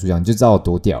最佳男主角，你就知道有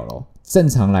多屌了。正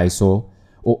常来说，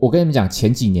我跟你们讲，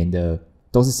前几年的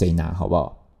都是谁拿，好不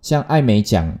好？像艾美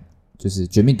奖就是《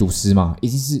绝命毒师》嘛，已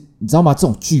经是你知道吗？这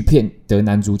种巨片得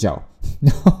男主角，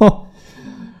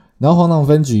然后荒唐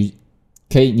分局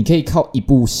你可以靠一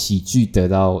部喜剧得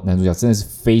到男主角，真的是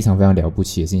非常非常了不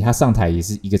起的事情。他上台也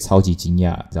是一个超级惊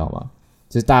讶，知道吗？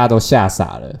就是大家都吓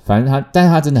傻了。反正但是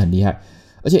他真的很厉害，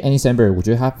而且 Andy Samberg 我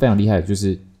觉得他非常厉害的就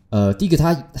是第一个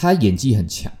他演技很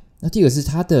强，那第二个是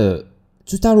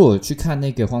就是大家如果去看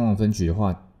那个荒唐分局的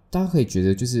话，大家可以觉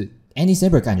得就是 Andy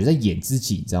Samberg 感觉在演自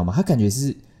己，你知道吗？他感觉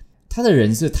是他的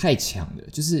人设太强了，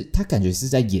就是他感觉是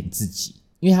在演自己，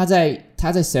因为他在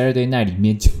Saturday Night 里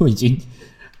面就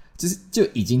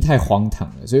已经太荒唐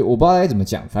了，所以我不知道该怎么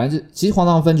讲。反正其实荒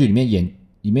唐分局里面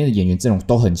的演员阵容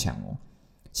都很强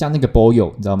像那个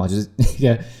Boyo 你知道吗？就是那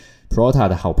个 Peralta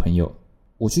的好朋友，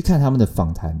我去看他们的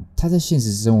访谈，他在现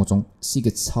实生活中是一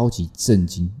个超级震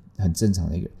惊很正常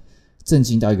的一个震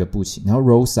惊到一个不行。然后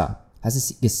Rosa 他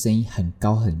是一个声音很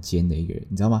高很尖的一个人，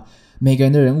你知道吗？每个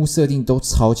人的人物设定都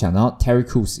超强，然后 Terry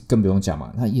Crews 更不用讲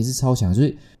嘛，他也是超强。所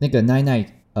以那个 Nine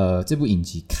这部影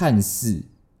集看似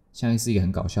像是一个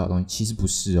很搞笑的东西，其实不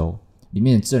是哦，里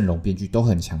面的阵容编剧都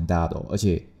很强大的哦，而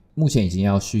且目前已经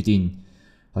要续订，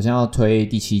好像要推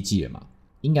第7季了嘛，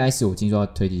应该是我听说要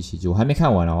推第7季，我还没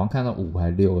看完啦，我好像看到5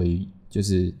还6而已，就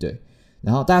是对。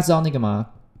然后大家知道那个吗？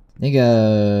那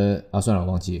个算了，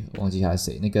我忘记他是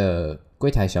谁，那个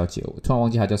柜台小姐，我突然忘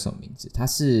记她叫什么名字，她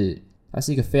是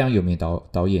一个非常有名的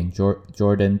导演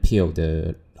Jordan Peele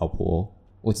的老婆，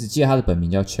我只记得她的本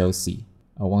名叫 Chelsea，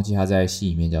我忘记她在戏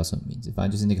里面叫什么名字，反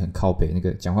正就是那个很靠北，那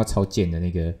个讲话超贱的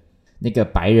那个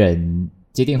白人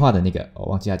接电话的那个，我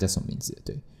忘记她叫什么名字了。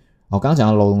对，我刚刚讲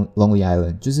到 Lonely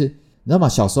Island， 就是你知道吗？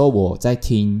小时候我在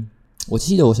听，我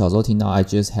记得我小时候听到 I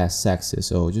Just Had Sex 的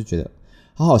时候，我就觉得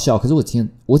好好笑，可是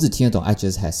我只听得懂 I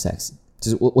Just Had Sex， 就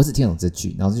是我只听得懂这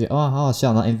句，然后就觉得哇好好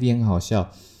笑，然后 MV 很好笑。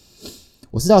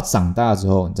我是到长大之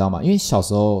后，你知道吗？因为小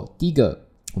时候第一个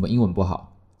我们英文不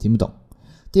好，听不懂；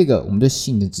第二个我们对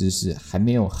性的知识还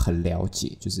没有很了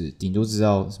解，就是顶多知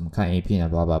道什么看 A 片啊，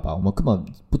叭叭叭，我们根本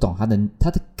不懂它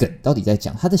的梗到底在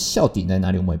讲，它的笑点在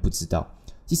哪里，我们也不知道。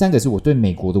第三个是我对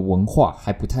美国的文化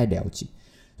还不太了解，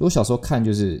所以我小时候看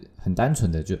就是很单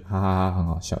纯的就哈哈哈很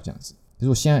好笑这样子。可是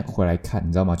我现在回来看，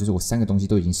你知道吗？就是我3个东西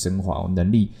都已经升华，我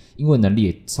英文能力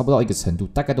也差不多到一个程度，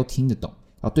大概都听得懂。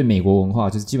然后对美国文化，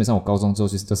就是基本上我高中之后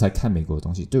就是都是在看美国的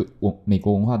东西，对我美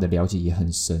国文化的了解也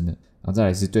很深了。然后再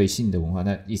来是对性的文化，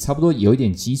那也差不多有一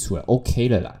点基础了 ，OK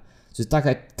了啦，就是大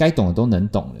概该懂的都能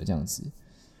懂了这样子。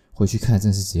回去看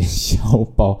真是直接笑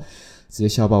爆，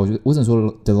我只能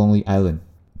说 The Lonely Island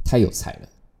太有才了，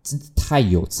真的太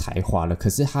有才华了。可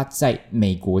是他在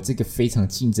美国这个非常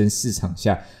竞争市场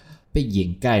下被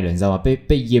掩盖了，你知道吗？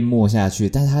被淹没下去。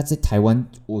但是他在台湾，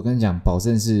我跟你讲，保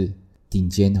证是顶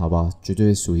尖，好不好？绝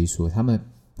对数一数。他们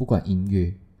不管音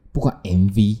乐，不管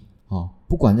MV，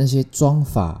不管那些妆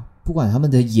法，不管他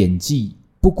们的演技，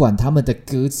不管他们的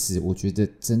歌词，我觉得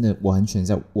真的完全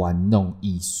在玩弄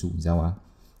艺术，你知道吗？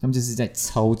他们就是在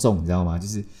操纵，你知道吗？就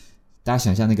是大家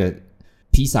想象那个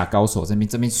披萨高手这边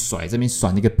甩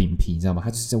那个饼皮，你知道吗？他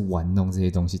就是在玩弄这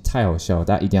些东西，太好笑了，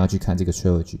大家一定要去看这个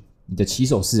trilogy。你的起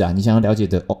手式啊，你想要了解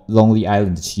的 Lonely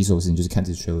Island 的起手式，你就是看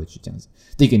这个 trilogy 这样子。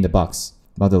Dig in the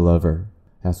Box、Mother Lover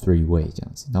还有 Three Way 这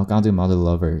样子。然后刚刚这个 Mother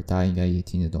Lover 大家应该也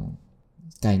听得懂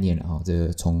概念了哈，这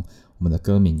个从我们的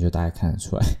歌名就大概看得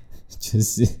出来，就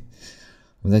是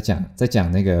我们在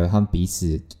讲那个他们彼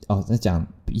此在讲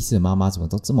彼此的妈妈怎么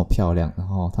都这么漂亮，然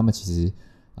后他们其实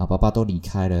爸爸都离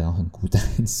开了，然后很孤单，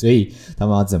所以他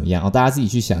们要怎么样？大家自己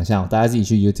去想象，大家自己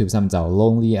去 YouTube 上面找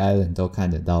Lonely Island 都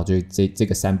看得到，就这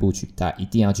个3部曲，大家一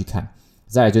定要去看。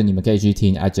再来就你们可以去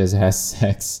听 I Just Had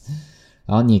Sex，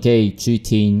 然后你可以去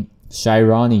听 Shy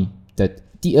Ronnie 的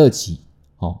第2集，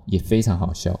也非常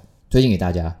好笑，推荐给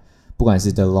大家。不管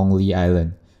是 The Lonely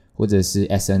Island 或者是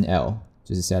SNL，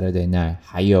 就是 Saturday Night，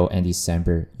 还有 Andy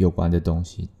Samberg 有关的东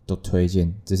西都推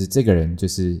荐。就是这个人就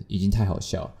是已经太好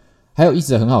笑了。还有一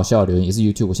则很好笑的留言，也是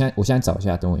YouTube， 我现在找一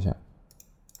下，等我一下。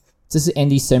这是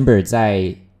Andy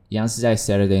Samberg 一样是在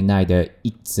Saturday Night 的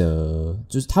一则，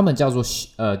就是他们叫做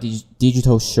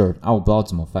digital short 我不知道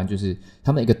怎么翻，就是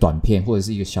他们一个短片或者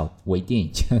是一个小微电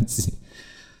影这样子。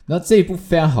然后这一部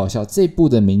非常好笑，这一部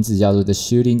的名字叫做 The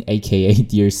Shooting AKA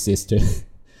Dear Sister，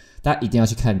 大家一定要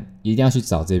去看，一定要去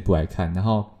找这一部来看。然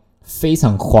后非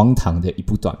常荒唐的一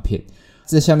部短片。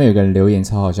这下面有个人留言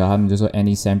超好笑，他们就说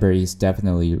Andy Samberg is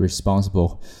definitely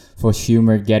responsible for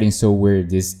humor getting so weird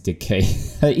this decade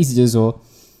他的意思就是说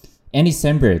Andy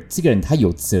Samberg 这个人他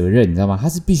有责任，你知道吗？他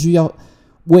是必须要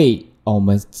为我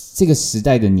们这个时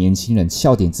代的年轻人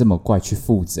笑点这么怪去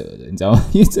负责的，你知道吗？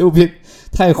因为这部片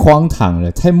太荒唐了，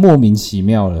太莫名其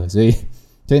妙了，所以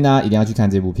推荐大家一定要去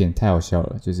看这部片，太好笑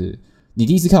了。就是你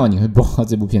第一次看完你会不知道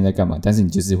这部片在干嘛，但是你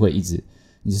就是会一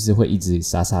直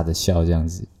傻傻的笑这样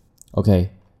子。OK，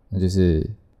 那就是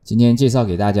今天介绍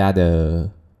给大家的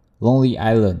Lonely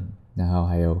Island， 然后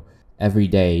还有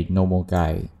Everyday Normal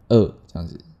Guy 2这样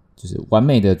子，就是完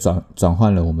美的转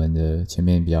换了我们的前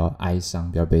面比较哀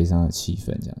伤、比较悲伤的气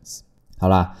氛这样子。好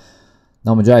啦，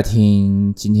那我们就来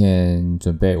听今天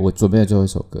我准备的最后一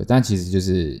首歌，但其实就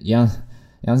是一样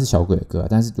是小鬼的歌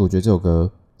但是我觉得这首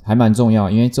歌还蛮重要，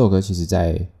因为这首歌其实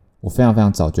在我非常非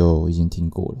常早就已经听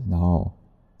过了，然后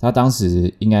它当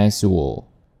时应该是我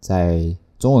在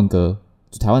中文歌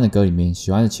就台湾的歌里面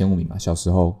喜欢的前5名嘛，小时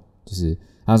候就是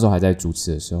他那时候还在主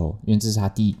持的时候，因为这是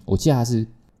他我记得他是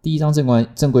第一张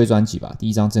正规专辑吧，第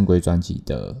一张正规专辑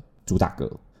的主打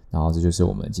歌，然后这就是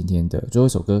我们今天的最后一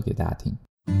首歌给大家听。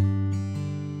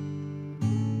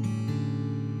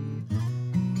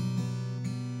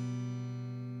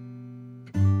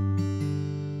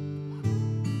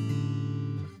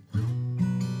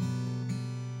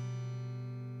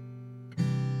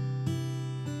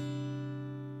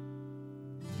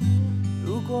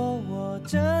果我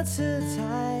这次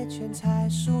猜拳猜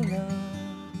输了，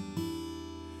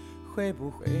会不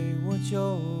会我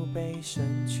就被神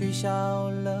取消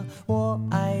了我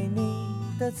爱你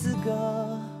的资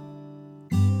格？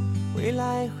未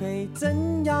来会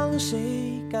怎样，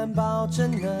谁敢保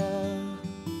证呢？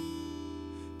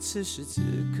此时此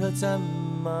刻怎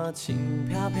么轻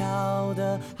飘飘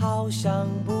的，好像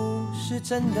不是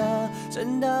真的，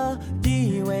真的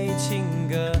以为情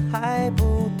歌还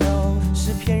不都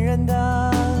是骗人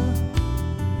的，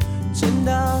真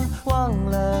的忘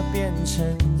了变成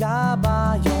哑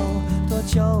巴有多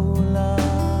久了？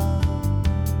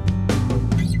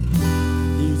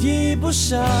依依不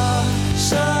舍，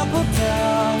舍不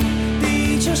得，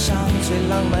地球上最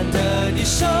浪漫的一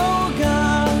首歌。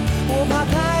我怕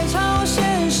太超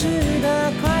现实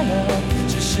的快乐，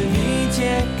只是你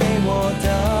借给我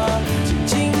的，紧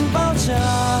紧抱着，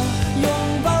拥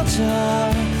抱着，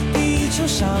地球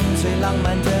上最浪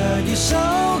漫的一首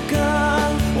歌。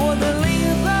我的灵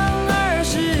魂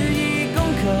21公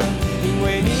克，因为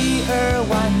你而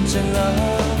完整了，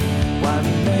完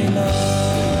美了。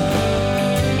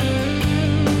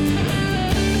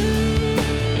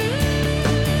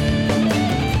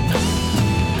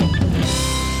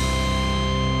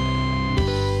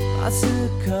马斯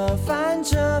克翻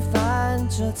着翻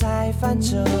着再翻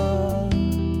着，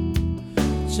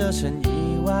折成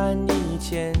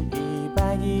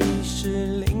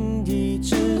1111001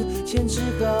只千纸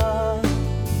鹤。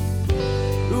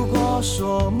如果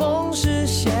说梦是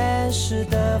现实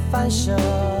的反射，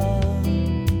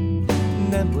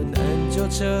能不能就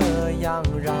这样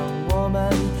让我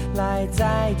们赖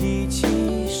在一起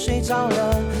睡着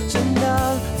了？真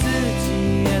的自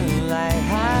己原来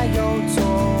还有做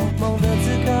梦的资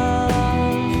格，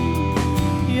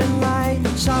原来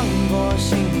伤过心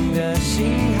的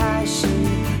心还是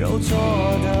肉做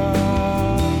的，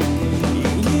依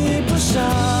依不舍，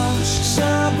舍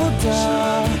不得，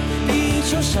地球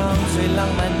上最浪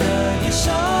漫的一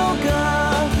首歌。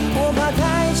我怕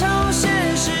太超现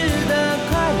实的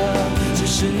快乐，只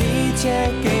是你借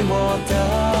给我的，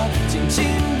紧紧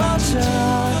抱着，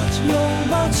拥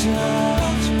抱着，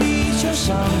地球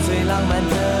上最浪漫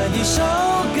的一首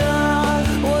歌。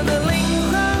我的灵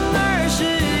魂21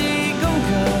公克，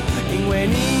因为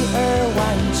你而完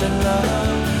整了，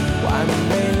完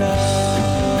美了。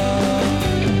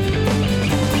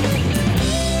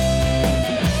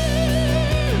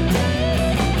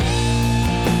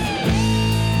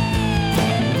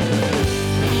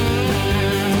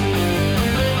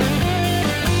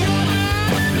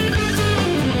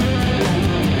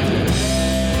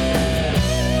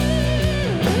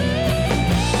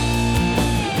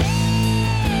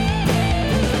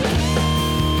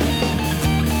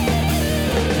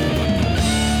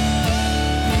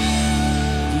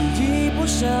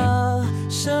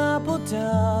舍不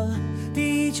得，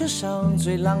地球上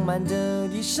最浪漫的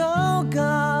一首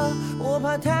歌。我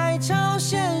怕太超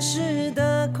现实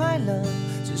的快乐，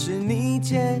只是你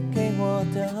借给我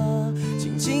的，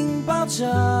紧紧抱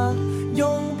着，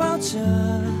拥抱着，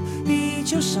地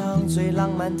球上最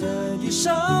浪漫的一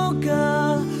首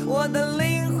歌。我的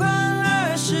灵魂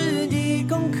21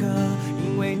公克，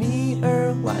因为你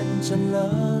而完整了，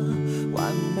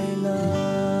完美了。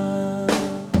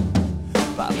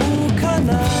把不可能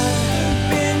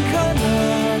变可能，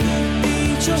地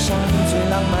球上最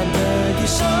浪漫的一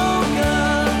首歌。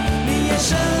你眼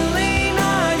神里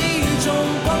那一种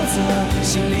光泽，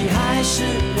心里还是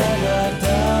热热的。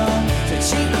最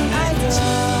亲爱的，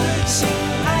心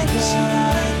爱的，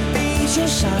地球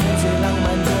上最浪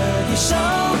漫的一首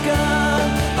歌。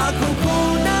把苦苦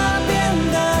的变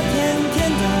得甜甜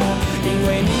的，因为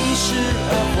你是而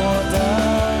活的，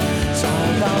找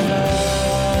到了。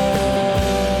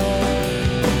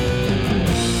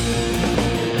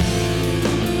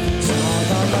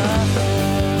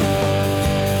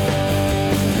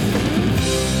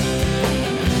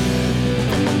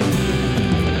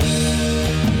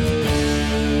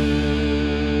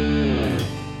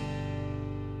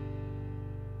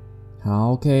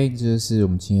好 ，OK， 这是我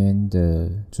们今天的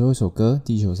最后一首歌，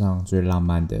地球上最浪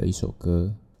漫的一首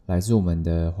歌，来自我们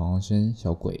的黄鸿升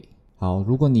小鬼。好，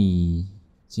如果你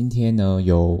今天呢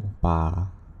有把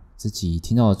自己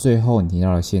听到了最后，你听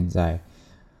到了现在，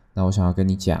那我想要跟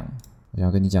你讲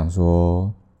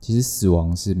说，其实死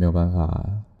亡是没有办法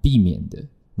避免的。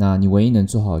那你唯一能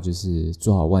做好的就是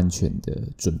做好万全的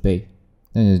准备。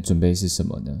那你的准备是什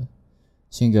么呢？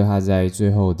宪哥他在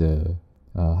最后的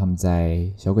他们在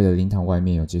小鬼的灵堂外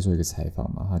面有接受一个采访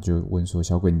嘛，他就问说：“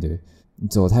小鬼，你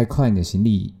走太快，你行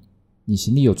李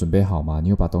有准备好吗？你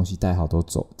有把东西带好都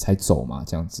才走嘛？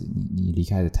这样子，你离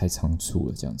开的太仓促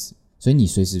了，这样子。”所以你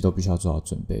随时都必须要做好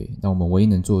准备。那我们唯一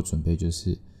能做的准备就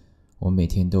是我们每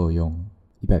天都有用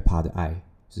100%的爱，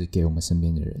就是给我们身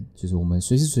边的人，就是我们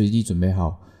随时随地准备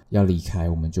好要离开，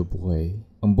我们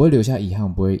不会留下遗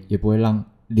憾，也不会让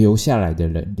留下来的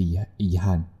人遗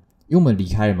憾，因为我们离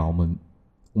开了嘛，我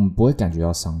们不会感觉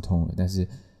到伤痛了，但是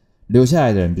留下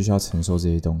来的人必须要承受这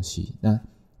些东西。那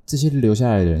这些留下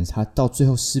来的人，他到最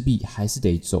后势必还是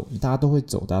得走，大家都会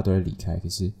走，大家都会离开。可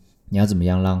是你要怎么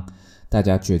样让大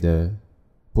家觉得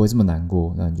不会这么难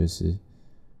过？那你就是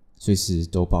随时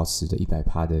都保持着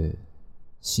100%的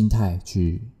心态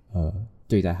去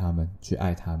对待他们，去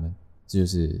爱他们。这就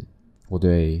是我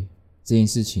对这件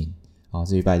事情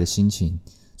这礼拜的心情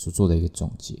所做的一个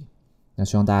总结。那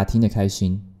希望大家听得开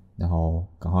心，然后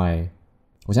赶快，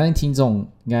我相信听众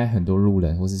应该很多路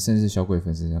人或是甚至小鬼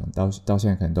粉丝这样到现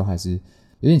在可能都还是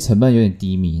有点沉闷有点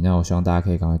低迷，那我希望大家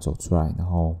可以赶快走出来，然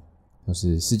后就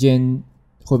是时间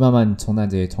会慢慢冲淡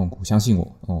这些痛苦，相信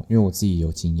我因为我自己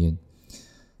有经验，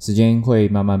时间会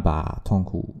慢慢把痛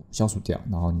苦消除掉，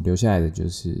然后你留下来的就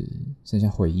是剩下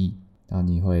回忆，然后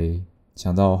你会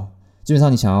想到基本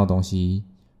上你想要的东西，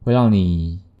会让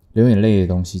你流眼泪的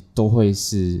东西都会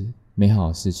是美好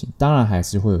的事情。当然还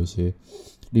是会有一些，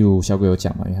例如小鬼有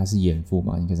讲嘛，因为他是严父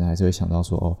嘛，你可能还是会想到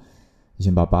说以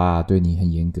前爸爸对你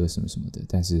很严格什么什么的，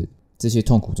但是这些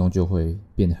痛苦终究会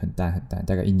变得很淡很淡，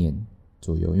大概1年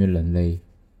左右，因为人类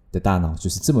的大脑就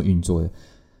是这么运作的，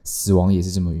死亡也是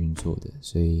这么运作的，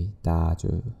所以大家就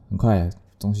很快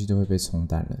东西都会被冲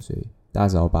淡了，所以大家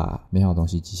只要把美好的东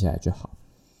西记下来就好。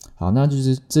好，那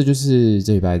这就是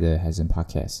这礼拜的海参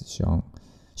Podcast， 希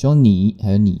望你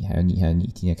还有你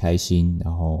听得开心，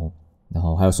然后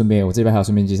还有顺便我这礼拜还有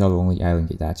顺便介绍 Lonely Island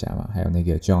给大家嘛，还有那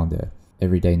个 John 的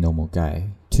Everyday Normal Guy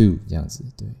 2这样子，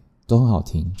对，都很好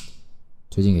听，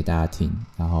推荐给大家听。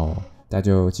然后大家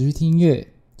就继续听音乐，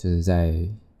就是在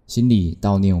心里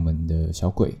悼念我们的小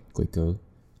鬼哥，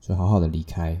就好好的离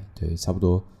开，对，差不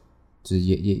多就是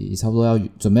也差不多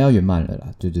准备要圆满了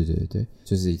啦，对，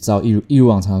就是照一如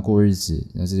往常的过日子，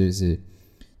那这就是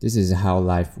This is how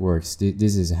life works,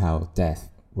 this is how death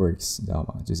works， 你知道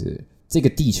吗？就是这个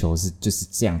地球就是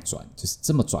这样转，就是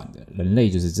这么转的，人类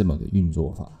就是这么个运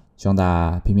作法。希望大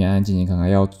家平平安安、健健康康，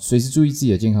要随时注意自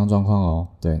己的健康状况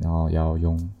对，然后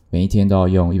每一天都要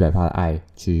用100%的爱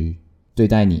去对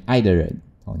待你爱的人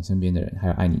你身边的人，还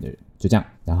有爱你的人，就这样。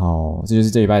然后这就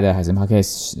是这礼拜的海参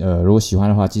Podcast，如果喜欢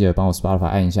的话，记得帮我 Spotify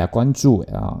按一下关注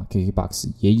KKBOX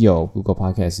也有 Google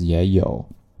Podcast 也有。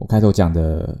我开头讲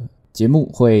的节目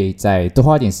会再多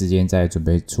花一点时间再准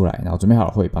备出来，然后准备好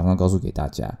了会马上告诉给大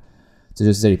家。这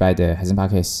就是这礼拜的海参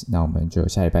Podcast， 那我们就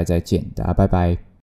下礼拜再见，大家拜拜。